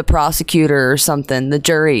to the prosecutor or something, the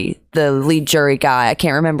jury, the lead jury guy. I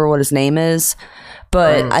can't remember what his name is,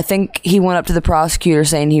 but I think he went up to the prosecutor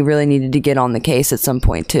saying he really needed to get on the case at some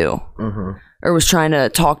point too. Or was trying to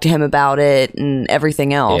talk to him about it and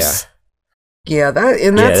everything else. Yeah,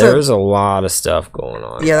 there was a lot of stuff going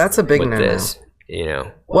on. Yeah, that's a big with no. this, you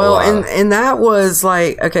know. Well, and that was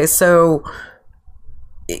like, okay, so,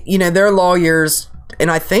 you know, they're lawyers,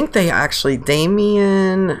 and I think they actually,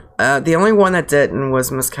 Damien, the only one that didn't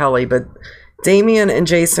was Miss Kelly, but Damien and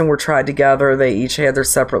Jason were tried together. They each had their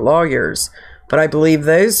separate lawyers, but I believe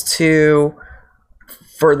those two,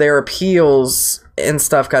 for their appeals and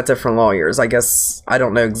stuff, got different lawyers. I guess I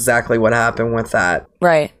don't know exactly what happened with that.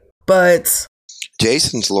 Right. But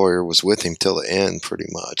Jason's lawyer was with him till the end, pretty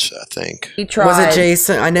much, I think. He tried. Was it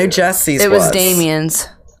Jason? I know Jesse's. It was Damien's.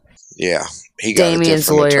 Yeah, he got Damien's a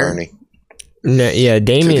different lawyer. attorney. No, yeah,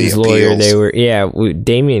 Damien's lawyer.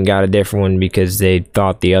 Damien got a different one because they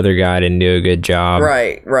thought the other guy didn't do a good job.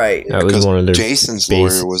 Right. That was one of their Jason's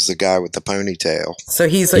lawyer was the guy with the ponytail. So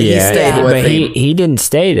he stayed with him. He didn't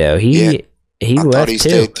stay though. He I left thought he too.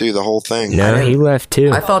 stayed through the whole thing. No, he left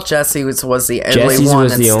too. I thought Jesse was the only Jesse's one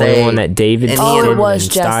was that the stayed. only one that David. And Oh, it was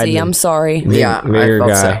and Jesse. Steidman. I'm sorry. Yeah, I Bigger thought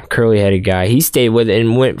guy, so. curly-headed guy. He stayed with it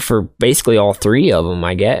and went for basically all three of them.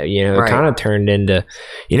 I get, you know, it kind of turned into,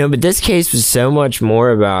 you know, but this case was so much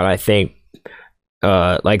more about, I think,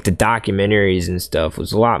 like the documentaries and stuff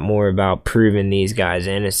was a lot more about proving these guys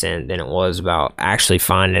innocent than it was about actually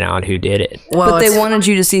finding out who did it. Well, But they wanted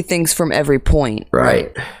you to see things from every point.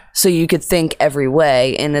 right. So you could think every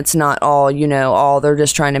way, and it's not all, you know, they're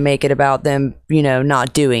just trying to make it about them, you know,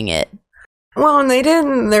 not doing it. Well, and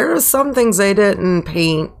there are some things they didn't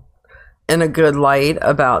paint in a good light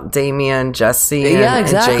about Damien, Jesse, and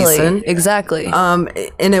Jason. Exactly. And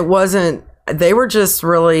it wasn't, they were just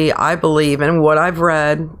really, I believe, in what I've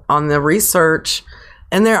read on the research,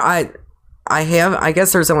 and I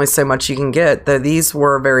guess there's only so much you can get, though these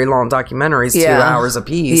were very long documentaries, 2 hours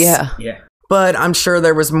apiece. Yeah. But I'm sure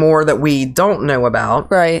there was more that we don't know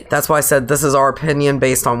about. Right. That's why I said this is our opinion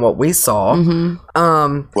based on what we saw.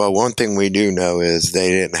 Well, one thing we do know is they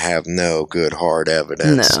didn't have no good hard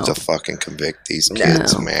evidence to fucking convict these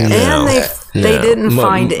kids, man. And they didn't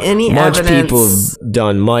find any much evidence. People have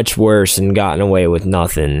done much worse and gotten away with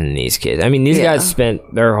nothing than these kids. I mean, these guys spent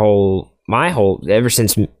ever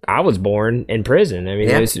since I was born in prison. I mean,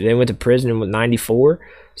 they went to prison in 94,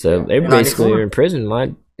 so they basically were in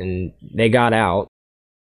prison and they got out.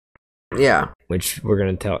 Yeah. Which we're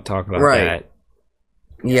going to talk about that.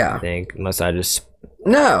 Yeah. I think, unless I just...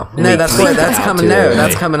 No, that's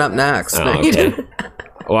coming up next. Oh, okay.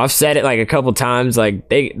 Well, I've said it like a couple times, like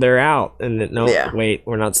they're out, and wait,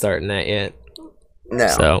 we're not starting that yet. No.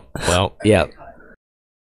 So, well, yeah.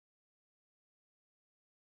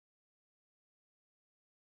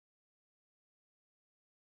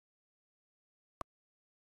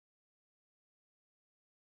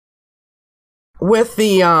 With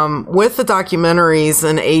the documentaries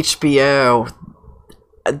and HBO,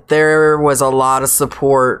 there was a lot of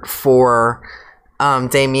support for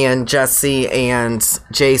Damien, Jesse, and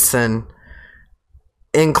Jason,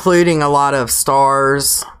 including a lot of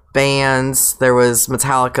stars, bands. There was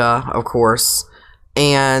Metallica, of course,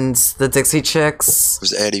 and the Dixie Chicks. It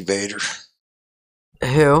was Eddie Vedder.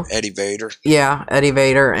 Who? Eddie Vedder. Yeah, Eddie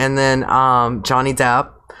Vedder, and then Johnny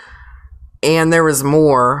Depp. And there was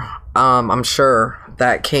more, I'm sure,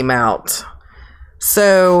 that came out.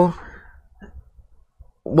 So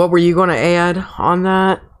what were you going to add on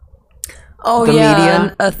that? Oh, the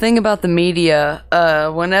media? A thing about the media.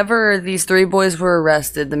 Whenever these 3 boys were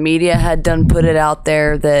arrested, the media had put it out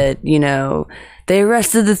there that, they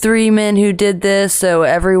arrested the 3 men who did this, so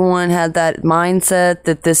everyone had that mindset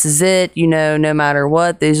that this is it, no matter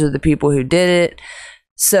what, these are the people who did it.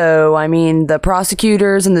 So, I mean, the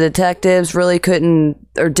prosecutors and the detectives really couldn't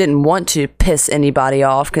or didn't want to piss anybody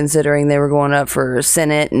off, considering they were going up for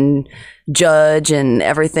Senate and judge and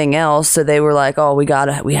everything else. So they were like, oh, we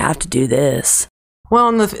have to do this. Well,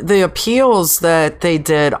 and the appeals that they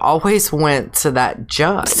did always went to that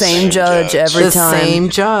judge. Same judge every time. The same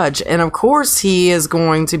judge. And of course, he is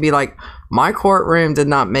going to be like, my courtroom did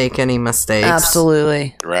not make any mistakes.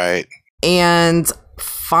 Absolutely. Right. And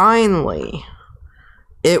finally,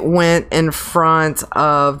 it went in front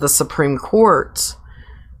of the Supreme Court.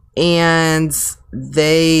 And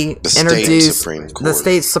they introduced the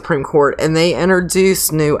state Supreme Court. And they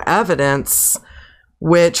introduced new evidence,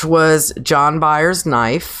 which was John Byer's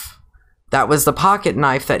knife. That was the pocket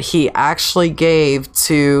knife that he actually gave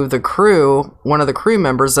to the crew, one of the crew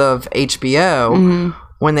members of HBO. Mm-hmm.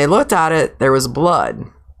 When they looked at it, there was blood.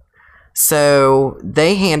 So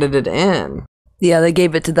they handed it in. Yeah, they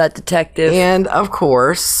gave it to that detective. And of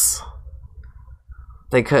course,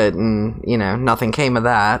 they couldn't, nothing came of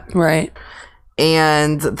that. Right.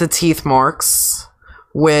 And the teeth marks,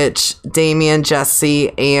 which Damien,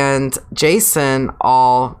 Jesse, and Jason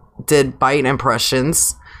all did bite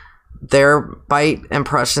impressions. Their bite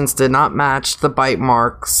impressions did not match the bite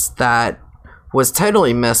marks that was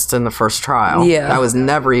totally missed in the first trial. Yeah. That was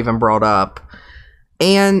never even brought up.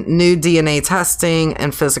 And new DNA testing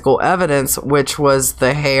and physical evidence, which was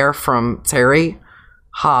the hair from Terry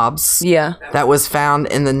Hobbs. Yeah. That was found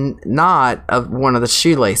in the knot of one of the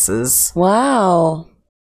shoelaces. Wow.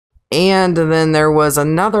 And then there was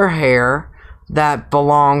another hair that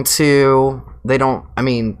belonged to,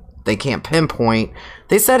 they can't pinpoint.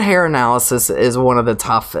 They said hair analysis is one of the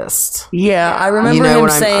toughest. Yeah, I remember him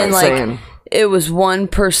saying, it was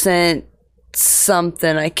 1%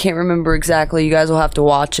 something. I can't remember exactly. You guys will have to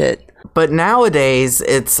watch it. But nowadays,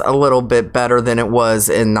 it's a little bit better than it was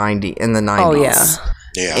in the 90s. Oh, yeah.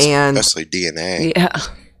 Yeah, and especially DNA. Yeah.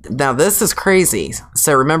 Now, this is crazy.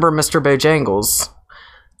 So remember Mr. Bojangles?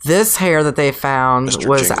 This hair that they found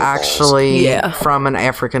was actually from an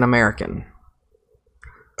African American.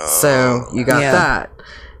 So you got that.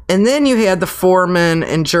 And then you had the foreman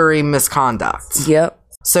and jury misconduct. Yep.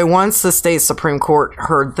 So once the state Supreme Court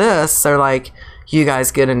heard this, they're like, you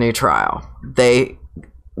guys get a new trial. They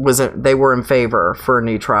were in favor for a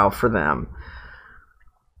new trial for them.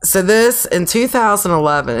 So this, in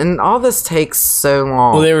 2011, and all this takes so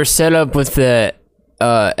long. Well, they were set up with the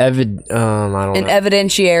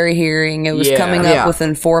evidentiary hearing. It was coming up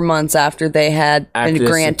within 4 months after they had been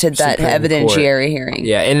granted that evidentiary hearing.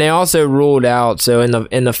 Yeah, and they also ruled out. So in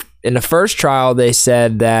the first trial, they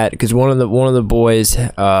said that because one of the boys,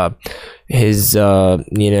 his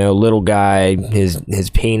little guy, his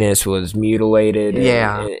penis was mutilated,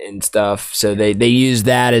 and stuff. So they used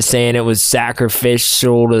that as saying it was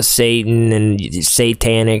sacrificial to Satan and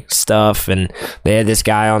satanic stuff. And they had this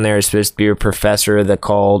guy on there who's supposed to be a professor of the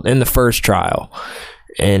cult in the first trial.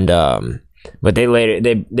 And but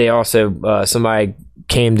they also somebody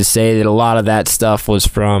came to say that a lot of that stuff was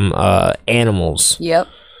from animals. Yep.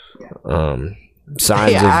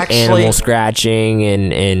 Signs of animal scratching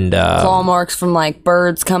and claw marks from like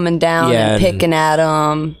birds coming down and picking at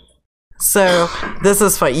them. So this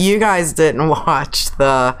is funny. You guys didn't watch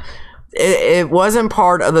it wasn't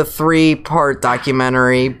part of the 3-part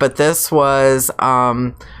documentary, but this was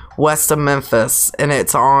West of Memphis, and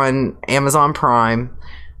it's on Amazon Prime.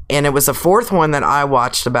 And it was the 4th one that I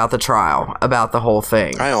watched about the trial, about the whole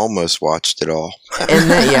thing. I almost watched it all.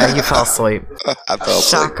 And then, you fell asleep. I fell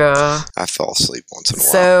asleep. Shaka. I fell asleep once in a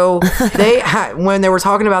while. So when they were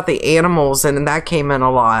talking about the animals, and that came in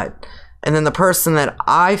a lot. And then the person that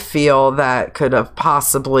I feel that could have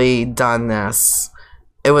possibly done this,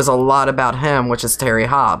 it was a lot about him, which is Terry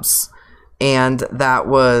Hobbs. And that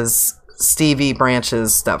was Stevie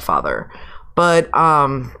Branch's stepfather. But,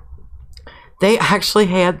 they actually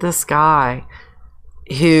had this guy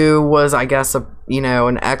who was, I guess,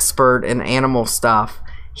 an expert in animal stuff.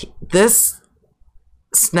 This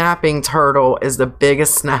snapping turtle is the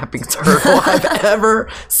biggest snapping turtle I've ever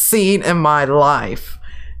seen in my life.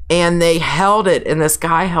 And they held it, and this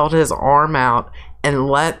guy held his arm out and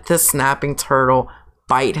let the snapping turtle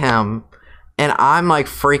bite him. And I'm like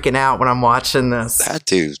freaking out when I'm watching this. That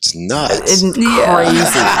dude's nuts. It's crazy.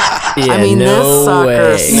 This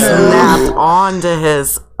sucker snapped onto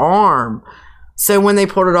his arm. So when they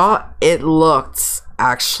pulled it off, it looked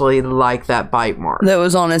actually like that bite mark that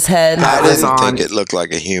was on his head. I didn't think it looked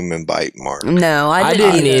like a human bite mark. No, I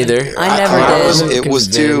didn't either. I never did. It was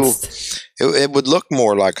too. It would look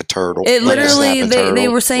more like a turtle. It literally, turtle, they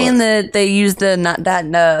were saying that they used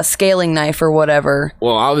that scaling knife or whatever.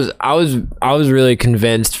 Well, I was really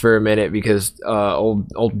convinced for a minute because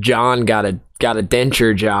old John got a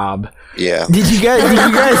denture job. Yeah. Did you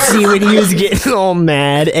guys see when he was getting all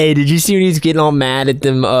mad? Hey, did you see when he was getting all mad at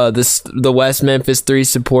them the West Memphis 3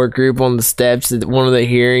 support group on the steps at one of the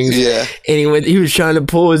hearings? Yeah. And he was trying to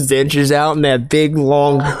pull his dentures out and that big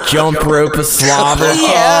long jump rope of slobber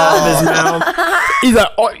out of his mouth. He's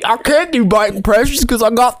like, oh, I can't do bite impressions because I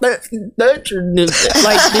got that denture.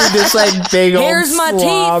 Like, dude, this like big old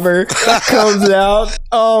slobber comes out.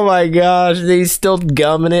 Oh my gosh, he's still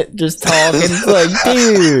gumming it, just talking. It's like,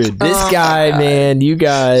 dude, this guy, man, you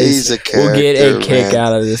guys will get a kick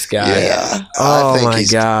out of this guy. Yeah. Oh my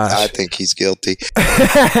gosh. I think he's guilty.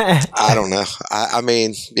 I don't know. I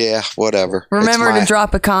mean, yeah, whatever. Remember to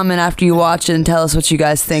drop a comment after you watch it and tell us what you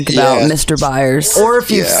guys think about Mr. Byers. Or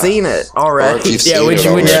if you've seen it already.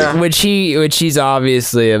 Which he's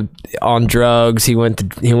obviously on drugs. He went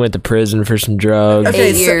to prison for some drugs. Okay,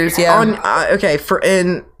 8 years, yeah.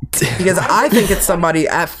 Because I think it's somebody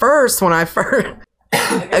at first I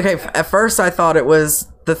thought it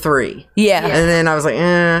was the 3. Yeah. And then I was like,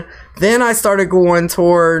 eh. Then I started going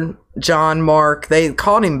toward John Mark. They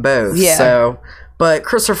called him both. Yeah. So, but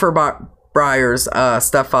Christopher Byers'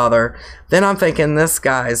 stepfather. Then I'm thinking this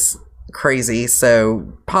guy's crazy,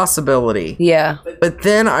 so possibility. Yeah. But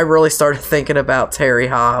then I really started thinking about Terry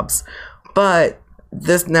Hobbs. But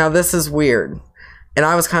this is weird. And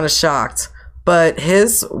I was kind of shocked. But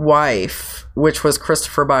his wife, which was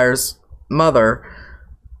Christopher Byers' mother,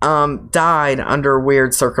 died under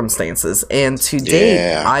weird circumstances. And to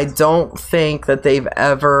date, I don't think that they've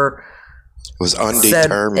ever... It was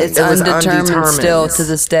undetermined. It's undetermined still to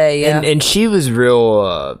this day, yeah. And she was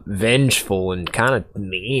real vengeful and kind of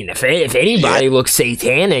mean. If anybody looks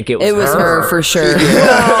satanic, it was her for sure.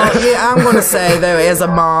 Well, yeah, I'm going to say, though, as a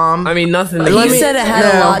mom... I mean, nothing... He said it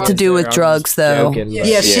had a lot to do with drugs, though.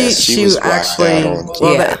 Yeah, she was actually...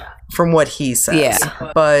 from what he says.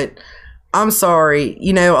 Yeah. But I'm sorry.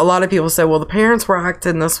 You know, a lot of people say, well, the parents were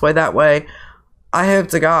acting this way, that way. I hope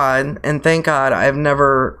to God, and thank God, I've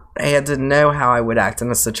never... I had to know how I would act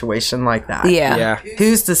in a situation like that. Yeah.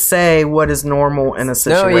 Who's to say what is normal in a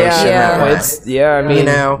situation I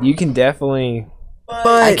mean, you can definitely...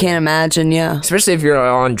 But I can't imagine, especially if you're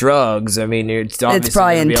on drugs. I mean, it's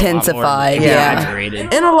probably intensified.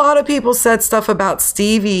 And a lot of people said stuff about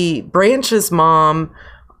Stevie Branch's mom.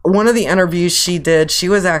 One of the interviews she did, she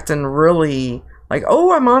was acting really... like,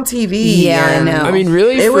 oh, I'm on TV. Yeah, I know. I mean,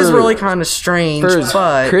 really, it was really kind of strange.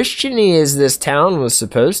 But Christian-y as this town was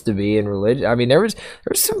supposed to be in religion, I mean, there was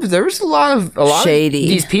a lot of shady.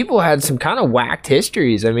 These people had some kind of whacked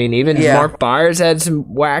histories. I mean, even Mark Byers had some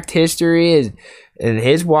whacked history, and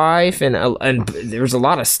his wife, and there was a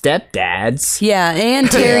lot of stepdads. Yeah,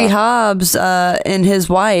 and Terry Hobbs and his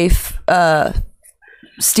wife,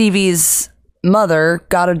 Stevie's mother,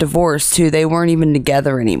 got a divorce too. They weren't even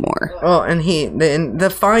together anymore. Oh, and he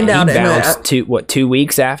bounced 2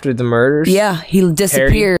 weeks after the murders. Yeah, he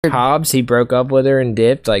disappeared. Terry Hobbs, he broke up with her and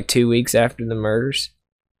dipped like 2 weeks after the murders,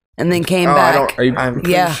 and then came back. I'm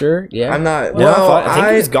pretty sure. Yeah, I'm not. Well, I think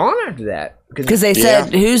he was gone after that because they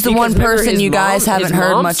said, "Who's the one person you guys haven't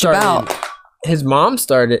heard much about?" His mom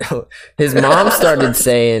started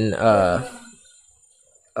saying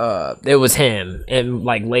it was him, and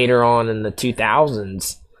like later on in the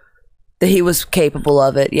 2000s that he was capable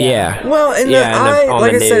of it. Well,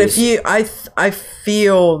 like I said, I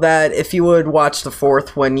feel that if you would watch the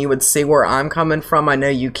 4th one, you would see where I'm coming from. I know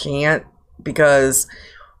you can't, because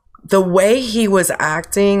the way he was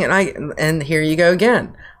acting, and here you go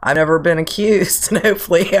again. I've never been accused, and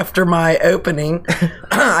hopefully after my opening,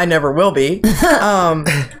 I never will be.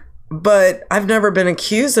 But I've never been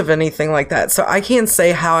accused of anything like that, so I can't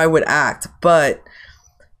say how I would act. But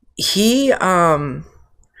he,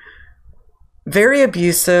 very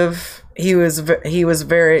abusive. He was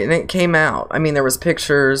very, and it came out. I mean, there was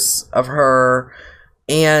pictures of her,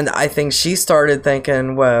 and I think she started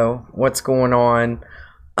thinking, "Whoa, what's going on?"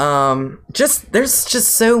 There's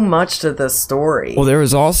just so much to this story. Well, there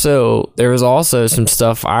was also some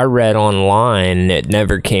stuff I read online that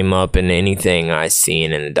never came up in anything I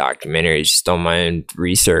seen in the documentary, just on my own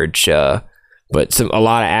research. but a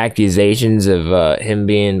lot of accusations of him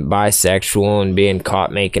being bisexual and being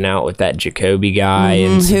caught making out with that Jacoby guy,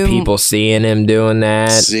 and some people seeing him doing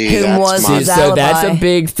that. So that's a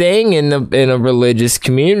big thing in a religious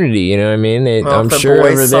community. You know what I mean? I'm sure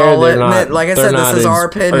over there they're not. Like I said, this is our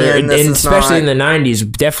opinion. And especially in the 90s,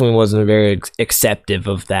 definitely wasn't very acceptive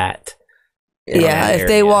of that. Yeah, if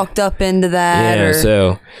they walked up into that,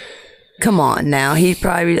 so come on now, he'd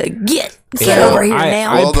probably be like, get over here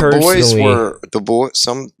now. Well, two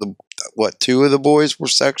of the boys were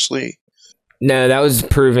sexually. No, that was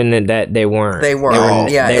proven that they weren't. It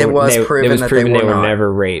was proven that they were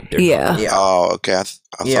never raped. Oh, okay. I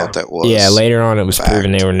thought that was. Yeah, later on it was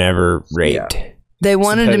proven they were never raped. Yeah. They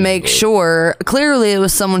wanted to make sure, clearly it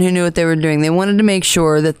was someone who knew what they were doing. They wanted to make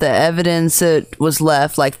sure that the evidence that was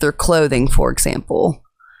left, like their clothing, for example,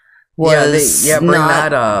 was bring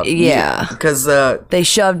that up. Yeah. Because they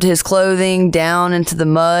shoved his clothing down into the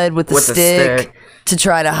mud with the stick to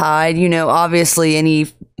try to hide, obviously any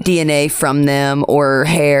DNA from them or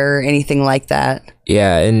hair, anything like that.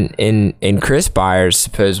 Yeah, and Chris Byers,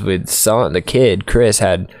 supposedly the kid, Chris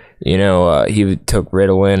had... he took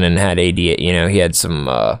Ritalin and had ADHD. He had some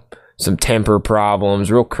temper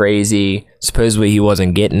problems, real crazy. Supposedly he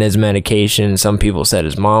wasn't getting his medication. Some people said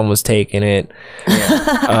his mom was taking it.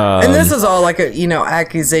 Yeah. And this is all like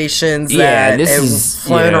accusations that is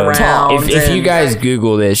flown around. If you guys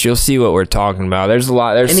Google this, you'll see what we're talking about. There's a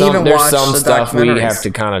lot. There's some stuff we have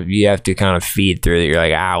to kind of feed through that you're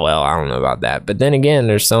like, well, I don't know about that. But then again,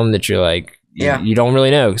 there's some that you're like, you don't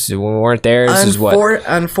really know because when we weren't there. This is what.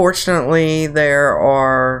 Unfortunately, there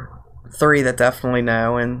are 3 that definitely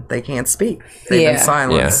know, and they can't speak. They've been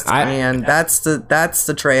silenced, and that's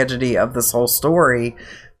the tragedy of this whole story,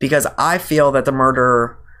 because I feel that the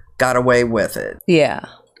murderer got away with it. Yeah.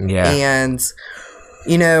 And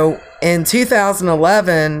in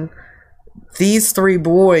 2011, these 3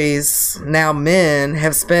 boys, now men,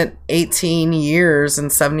 have spent 18 years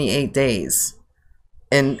and 78 days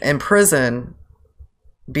in prison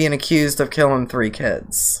being accused of killing 3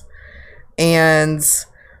 kids. And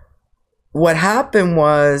what happened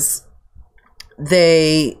was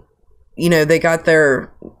they got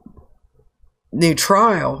their new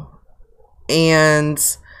trial,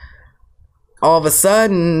 and all of a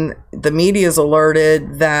sudden the media's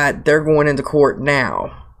alerted that they're going into court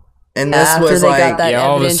now. And this was like,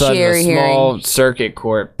 all of a sudden a small circuit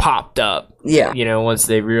court popped up. Yeah. Once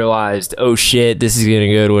they realized, oh shit, this is going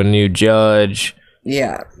to go to a new judge.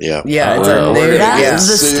 Yeah. Yeah. Yeah. What was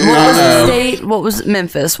the state? What was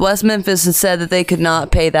Memphis? West Memphis had said that they could not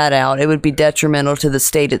pay that out. It would be detrimental to the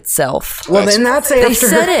state itself. Well, then that's after. They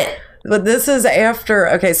said it. But this is after.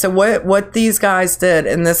 Okay, so what these guys did,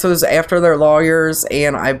 and this was after their lawyers,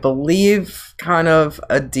 and I believe kind of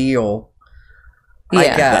a deal. I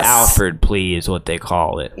guess. The Alfred plea is what they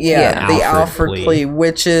call it. Yeah, the Alfred plea,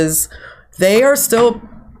 which is they are still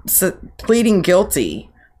pleading guilty,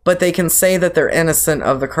 but they can say that they're innocent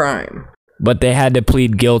of the crime. But they had to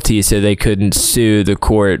plead guilty so they couldn't sue the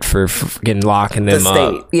court for locking them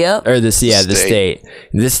up. Yep. Or the state.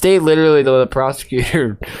 The state literally, the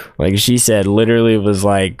prosecutor, like she said, literally was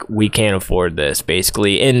like, we can't afford this,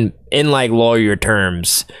 basically, in like lawyer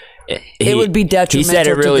terms. It would be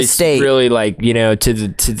detrimental to the state. Really, like, to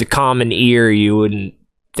the common ear, you wouldn't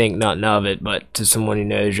think nothing of it, but to someone who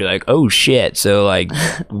knows, you're like, oh shit. So like,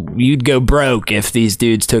 you'd go broke if these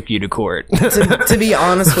dudes took you to court. to be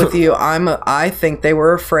honest with you, I think they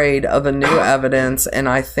were afraid of the new evidence, and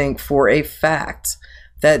I think for a fact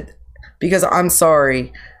that, because I'm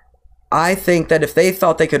sorry, I think that if they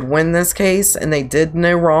thought they could win this case and they did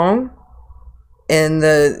no wrong, and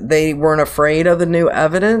they weren't afraid of the new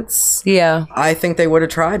evidence, I think they would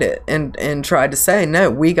have tried it and tried to say, no,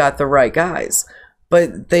 we got the right guys.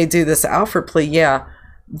 But they do this Alfred plea,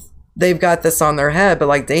 they've got this on their head. But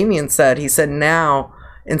like Damien said, he said now,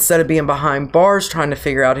 instead of being behind bars trying to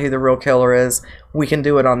figure out who the real killer is, we can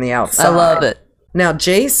do it on the outside. I love it. Now,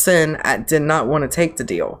 Jason did not want to take the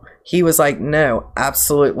deal. He was like, no,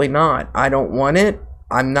 absolutely not. I don't want it.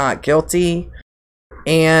 I'm not guilty.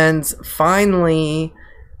 And finally,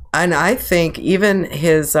 and I think even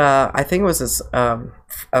his, I think it was his,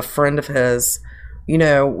 a friend of his,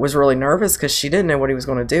 was really nervous because she didn't know what he was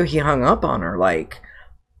going to do. He hung up on her, like,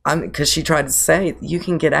 because she tried to say, you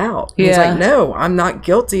can get out. He's like, no, I'm not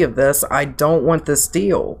guilty of this. I don't want this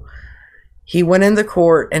deal. He went into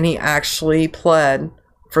court and he actually pled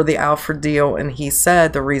for the Alfred deal. And he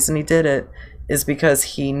said the reason he did it is because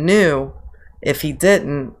he knew if he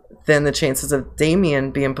didn't, then the chances of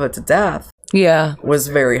Damien being put to death was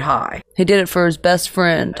very high. He did it for his best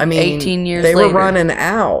friend. I mean, 18 years later. They were running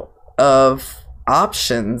out of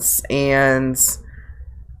options. And,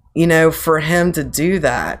 you know, for him to do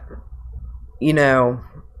that, you know,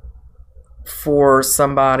 for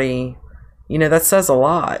somebody, you know, that says a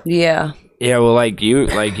lot. Yeah. Yeah, well, like you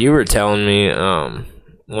were telling me,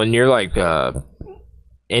 when you're like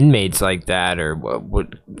inmates like that, or what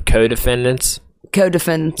co-defendants,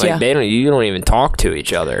 like you don't even talk to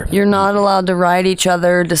each other. You're not allowed to write each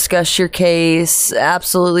other, discuss your case.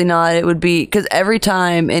 Absolutely not. It would be, because every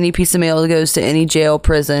time any piece of mail goes to any jail,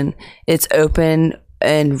 prison, it's open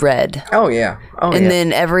and read. Oh yeah. And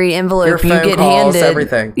then every envelope your phone you get calls, handed,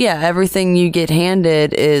 everything. Yeah, everything you get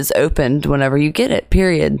handed is opened whenever you get it.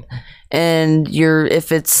 Period. And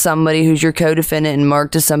if it's somebody who's your co-defendant and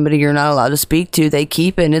marked as somebody you're not allowed to speak to, they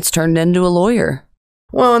keep it and it's turned into a lawyer.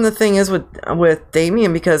 Well, and the thing is with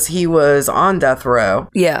Damien, because he was on death row,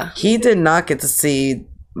 yeah, he did not get to see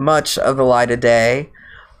much of the light of day.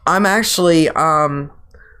 I'm actually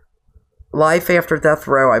Life After Death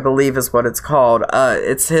Row, I believe is what it's called.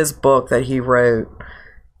 It's his book that he wrote,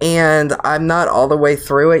 and I'm not all the way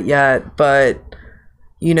through it yet, but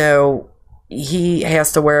you know, he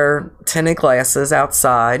has to wear tinted glasses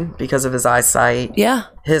outside because of his eyesight. Yeah,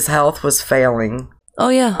 his health was failing. Oh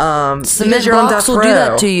yeah. Cement you're on blocks death will row. do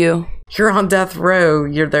that to you. You're on death row.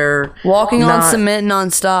 You're there. Walking on cement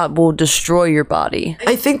nonstop will destroy your body.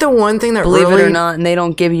 I think the one thing that believe it or not, and they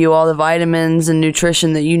don't give you all the vitamins and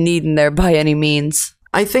nutrition that you need in there by any means.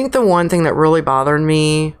 I think the one thing that really bothered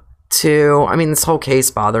me too, I mean, this whole case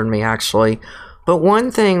bothered me actually, but one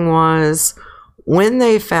thing was when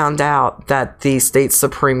they found out that the state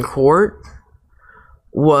Supreme Court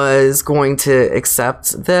was going to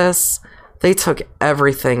accept this, they took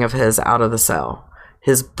everything of his out of the cell.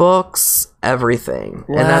 His books, everything.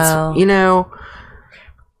 Wow. And that's, you know,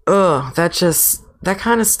 that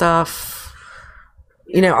kind of stuff,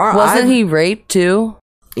 you know. Wasn't he raped too?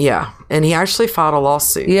 Yeah. And he actually filed a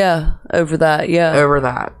lawsuit. Yeah, over that, yeah. Over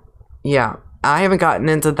that. Yeah. I haven't gotten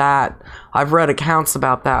into that. I've read accounts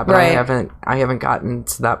about that, but right. I haven't gotten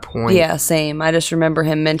to that point. Yeah, same. I just remember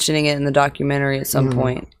him mentioning it in the documentary at some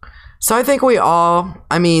point. So I think we all,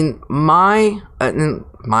 I mean, in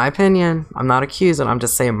my opinion, I'm not accusing, I'm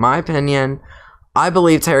just saying my opinion, I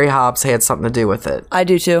believe Terry Hobbs had something to do with it. I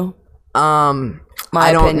do too. I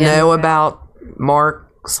don't know about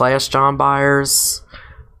Mark/John Byers.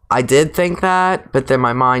 I did think that, but then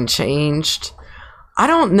my mind changed. I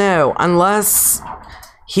don't know, unless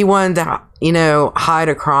he wanted to, you know, hide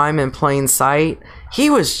a crime in plain sight. He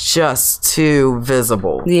was just too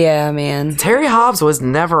visible. Yeah, man. Terry Hobbs was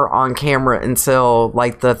never on camera until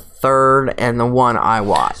like the third and the one I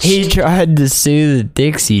watched. He tried to sue the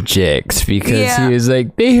Dixie Chicks because he was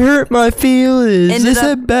like, they hurt my feelings. They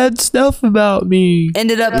said bad stuff about me.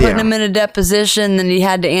 Ended up putting him in a deposition, and he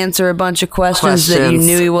had to answer a bunch of questions that you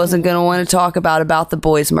knew he wasn't going to want to talk about the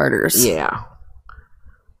boys' murders. Yeah.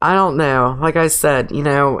 I don't know. Like I said, you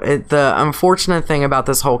know, the unfortunate thing about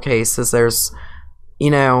this whole case is there's, you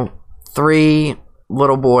know, 3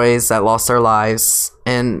 little boys that lost their lives,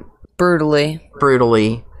 and brutally,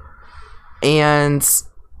 and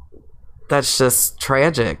that's just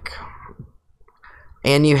tragic.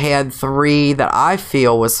 And you had 3 that I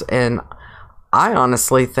feel was, and I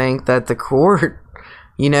honestly think that the court,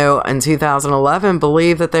 you know, in 2011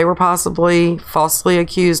 believed that they were possibly falsely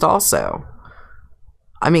accused also.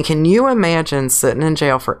 I mean, can you imagine sitting in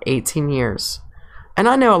jail for 18 years? And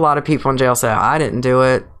I know a lot of people in jail say, I didn't do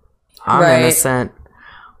it. I'm innocent.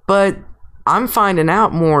 But I'm finding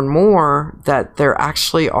out more and more that there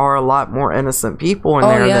actually are a lot more innocent people in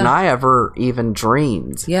there than I ever even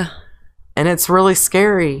dreamed. Yeah. And it's really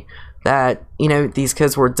scary that, you know, these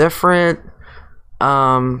kids were different.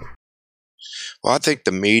 Well, I think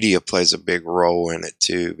the media plays a big role in it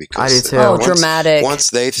too, because I do too. Dramatic.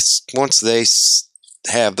 Once they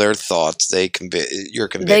have their thoughts, you're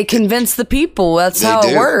convicted. They convince the people. That's how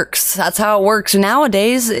it works. That's how it works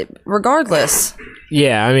nowadays, regardless.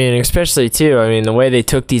 Yeah, I mean, especially too. I mean, the way they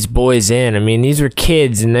took these boys in. I mean, these were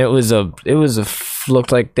kids, and it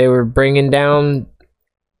looked like they were bringing down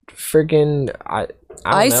freaking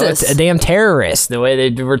ISIS, a damn terrorist. The way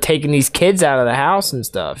they were taking these kids out of the house and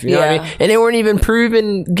stuff. You know what I mean? And they weren't even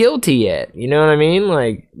proven guilty yet. You know what I mean?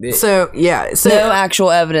 Like, so no actual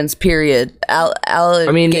evidence. Period.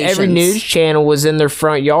 I mean, every news channel was in their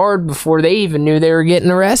front yard before they even knew they were getting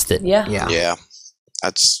arrested. Yeah.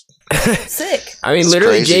 That's sick. I mean,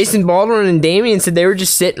 literally, crazy. Jason Baldwin and Damien said they were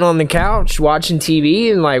just sitting on the couch watching TV,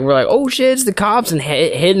 and like we're like, "Oh shit, it's the cops!" and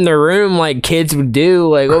hid in their room like kids would do.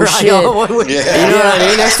 Like, "Oh shit," you know what I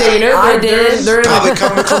mean? Next thing you know, they're probably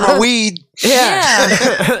coming from a weed.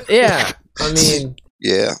 Yeah. I mean,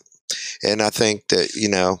 yeah, and I think that, you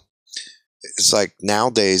know, it's like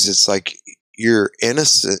nowadays, it's like you're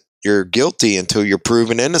innocent. You're guilty until you're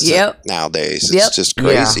proven innocent nowadays. It's just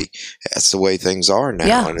crazy. Yeah. That's the way things are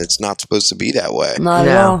now, and it's not supposed to be that way. Not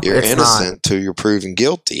at all. You're innocent until you're proven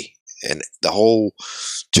guilty. And the whole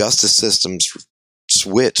justice system's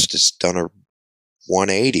switched. It's done a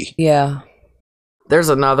 180. Yeah. There's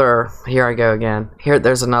another, here I go again.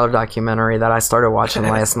 There's another documentary that I started watching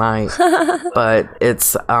last night, but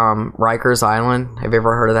it's Rikers Island. Have you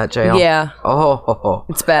ever heard of that jail? Yeah. Oh.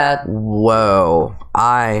 It's bad. Whoa.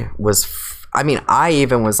 I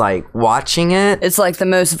even was like watching it. It's like the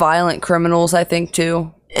most violent criminals, I think,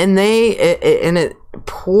 too. And Isn't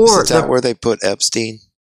that where they put Epstein?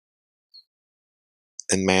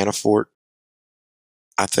 And Manafort?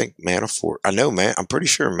 I think Manafort. I know, I'm pretty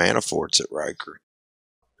sure Manafort's at Riker.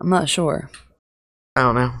 I'm not sure. I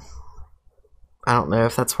don't know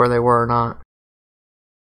if that's where they were or not.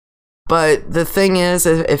 But the thing is,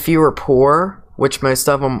 if you were poor, which most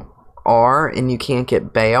of them are, and you can't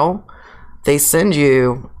get bail, they sent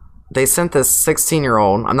this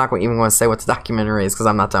 16-year-old, I'm not even going to say what the documentary is because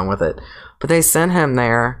I'm not done with it, but they sent him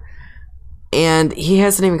there, and he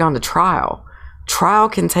hasn't even gone to trial.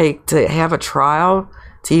 To have a trial,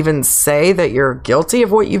 to even say that you're guilty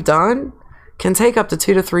of what you've done, can take up to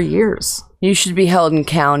 2 to 3 years. You should be held in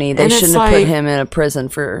county. They shouldn't have put him in a prison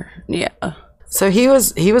for, So he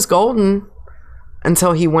was golden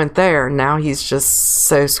until he went there. Now he's just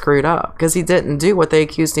so screwed up because he didn't do what they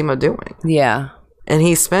accused him of doing. Yeah. And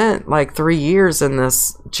he spent like 3 years in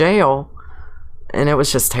this jail, and it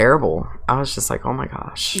was just terrible. I was just like, oh my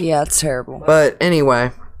gosh. Yeah, it's terrible. But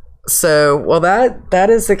anyway, so, well, that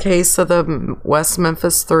is the case of the West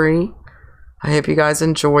Memphis 3. I hope you guys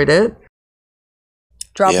enjoyed it.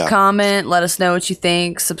 Drop a comment. Let us know what you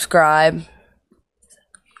think. Subscribe.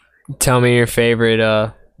 Tell me your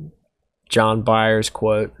favorite John Byers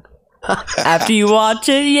quote. After you watch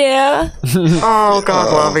it, Oh,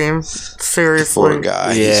 God love him. Seriously. Poor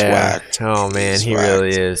guy. He's whacked. Oh, man. He really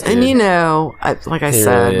is, dude. And like I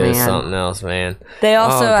said, really man. Is something else, man. They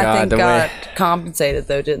also, I think, got compensated,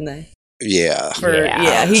 though, didn't they? Yeah.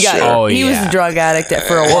 He got. He was a drug addict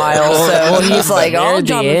for a while, so he's like, "I'll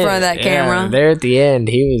jump in front of that camera." There at the end,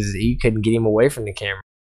 he couldn't get him away from the camera.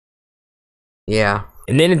 Yeah.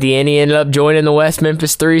 And then at the end, he ended up joining the West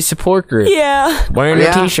Memphis 3 support group. Yeah. Wearing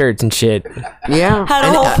their t-shirts and shit. Yeah. Had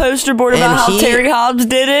a whole poster board about how Terry Hobbs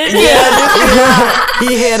did it. Yeah.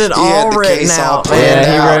 He had it all written out. Yeah,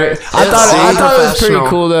 he wrote. I thought it was pretty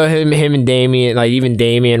cool though. Him and Damien, like even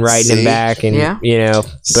Damien writing him back, and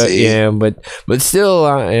but still,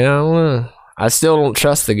 I still don't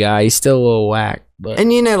trust the guy. He's still a little whack. But.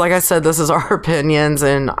 And like I said, this is our opinions,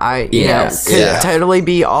 and could totally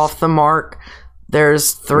be off the mark.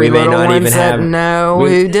 There's 3 little ones that know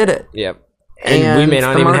who did it. Yep. And we may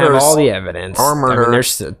not even have all the evidence. Or murder. I mean,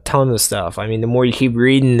 there's a ton of stuff. I mean, the more you keep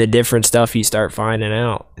reading, the different stuff you start finding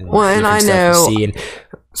out. Well, and I know.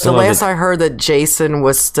 The last I heard that Jason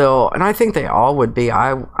was still, and I think they all would be.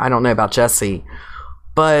 I don't know about Jesse,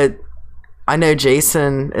 but I know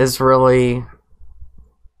Jason is really.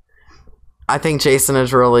 I think Jason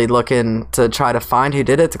is really looking to try to find who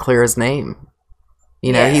did it to clear his name.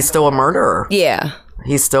 He's still a murderer. Yeah.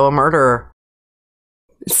 He's still a murderer.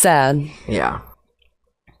 Sad. Yeah.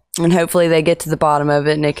 And hopefully they get to the bottom of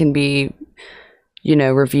it and it can be,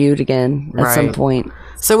 reviewed again at some point.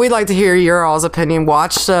 So we'd like to hear your all's opinion.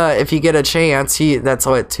 Watch, if you get a chance, that's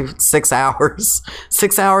 6 hours.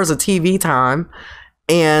 6 hours of TV time.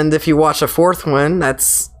 And if you watch a fourth one,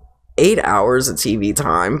 that's 8 hours of TV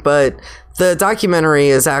time. But the documentary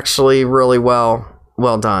is actually really well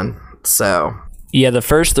done. So... Yeah, the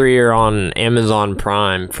first 3 are on Amazon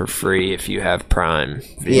Prime for free if you have Prime.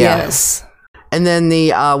 Yes. And then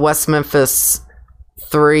the West Memphis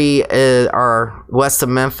 3 or West of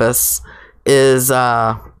Memphis is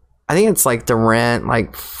I think it's like Deranged,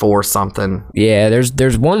 like 4 something. Yeah,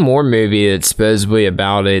 there's one more movie that's supposedly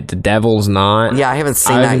about it. The Devil's Not. Yeah, I haven't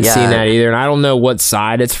seen that yet. I haven't seen that either, and I don't know what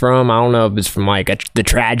side it's from. I don't know if it's from like the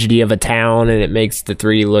tragedy of a town, and it makes the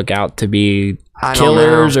 3 look out to be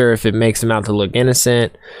killers, or if it makes them out to look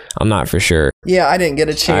innocent. I'm not for sure. Yeah, I didn't get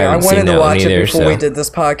a chance. I wanted to watch it before we did this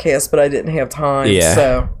podcast, but I didn't have time. Yeah.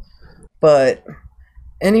 So, but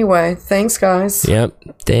anyway, thanks, guys. Yep.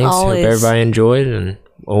 Thanks. Always. Hope everybody enjoyed, and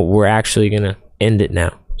we're actually gonna end it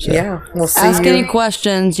now. So. Yeah, we'll see. Ask any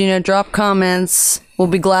questions. Drop comments. We'll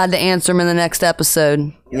be glad to answer them in the next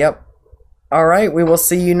episode. Yep. All right, we will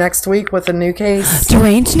see you next week with a new case.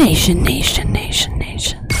 Deranged Nation.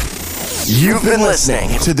 You've been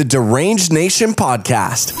listening to the Deranged Nation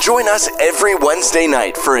podcast. Join us every Wednesday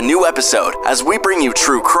night for a new episode as we bring you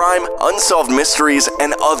true crime, unsolved mysteries,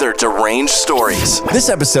 and other deranged stories. This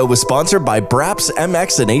episode was sponsored by Braps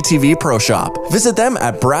MX and ATV Pro Shop. Visit them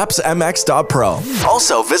at brapsmx.pro.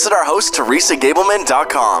 Also, visit our host,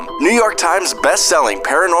 TeresaGableman.com, New York Times best-selling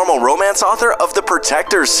paranormal romance author of the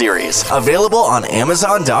Protectors series, available on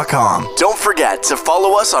Amazon.com. Don't forget to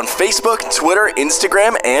follow us on Facebook, Twitter,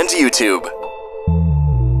 Instagram, and YouTube.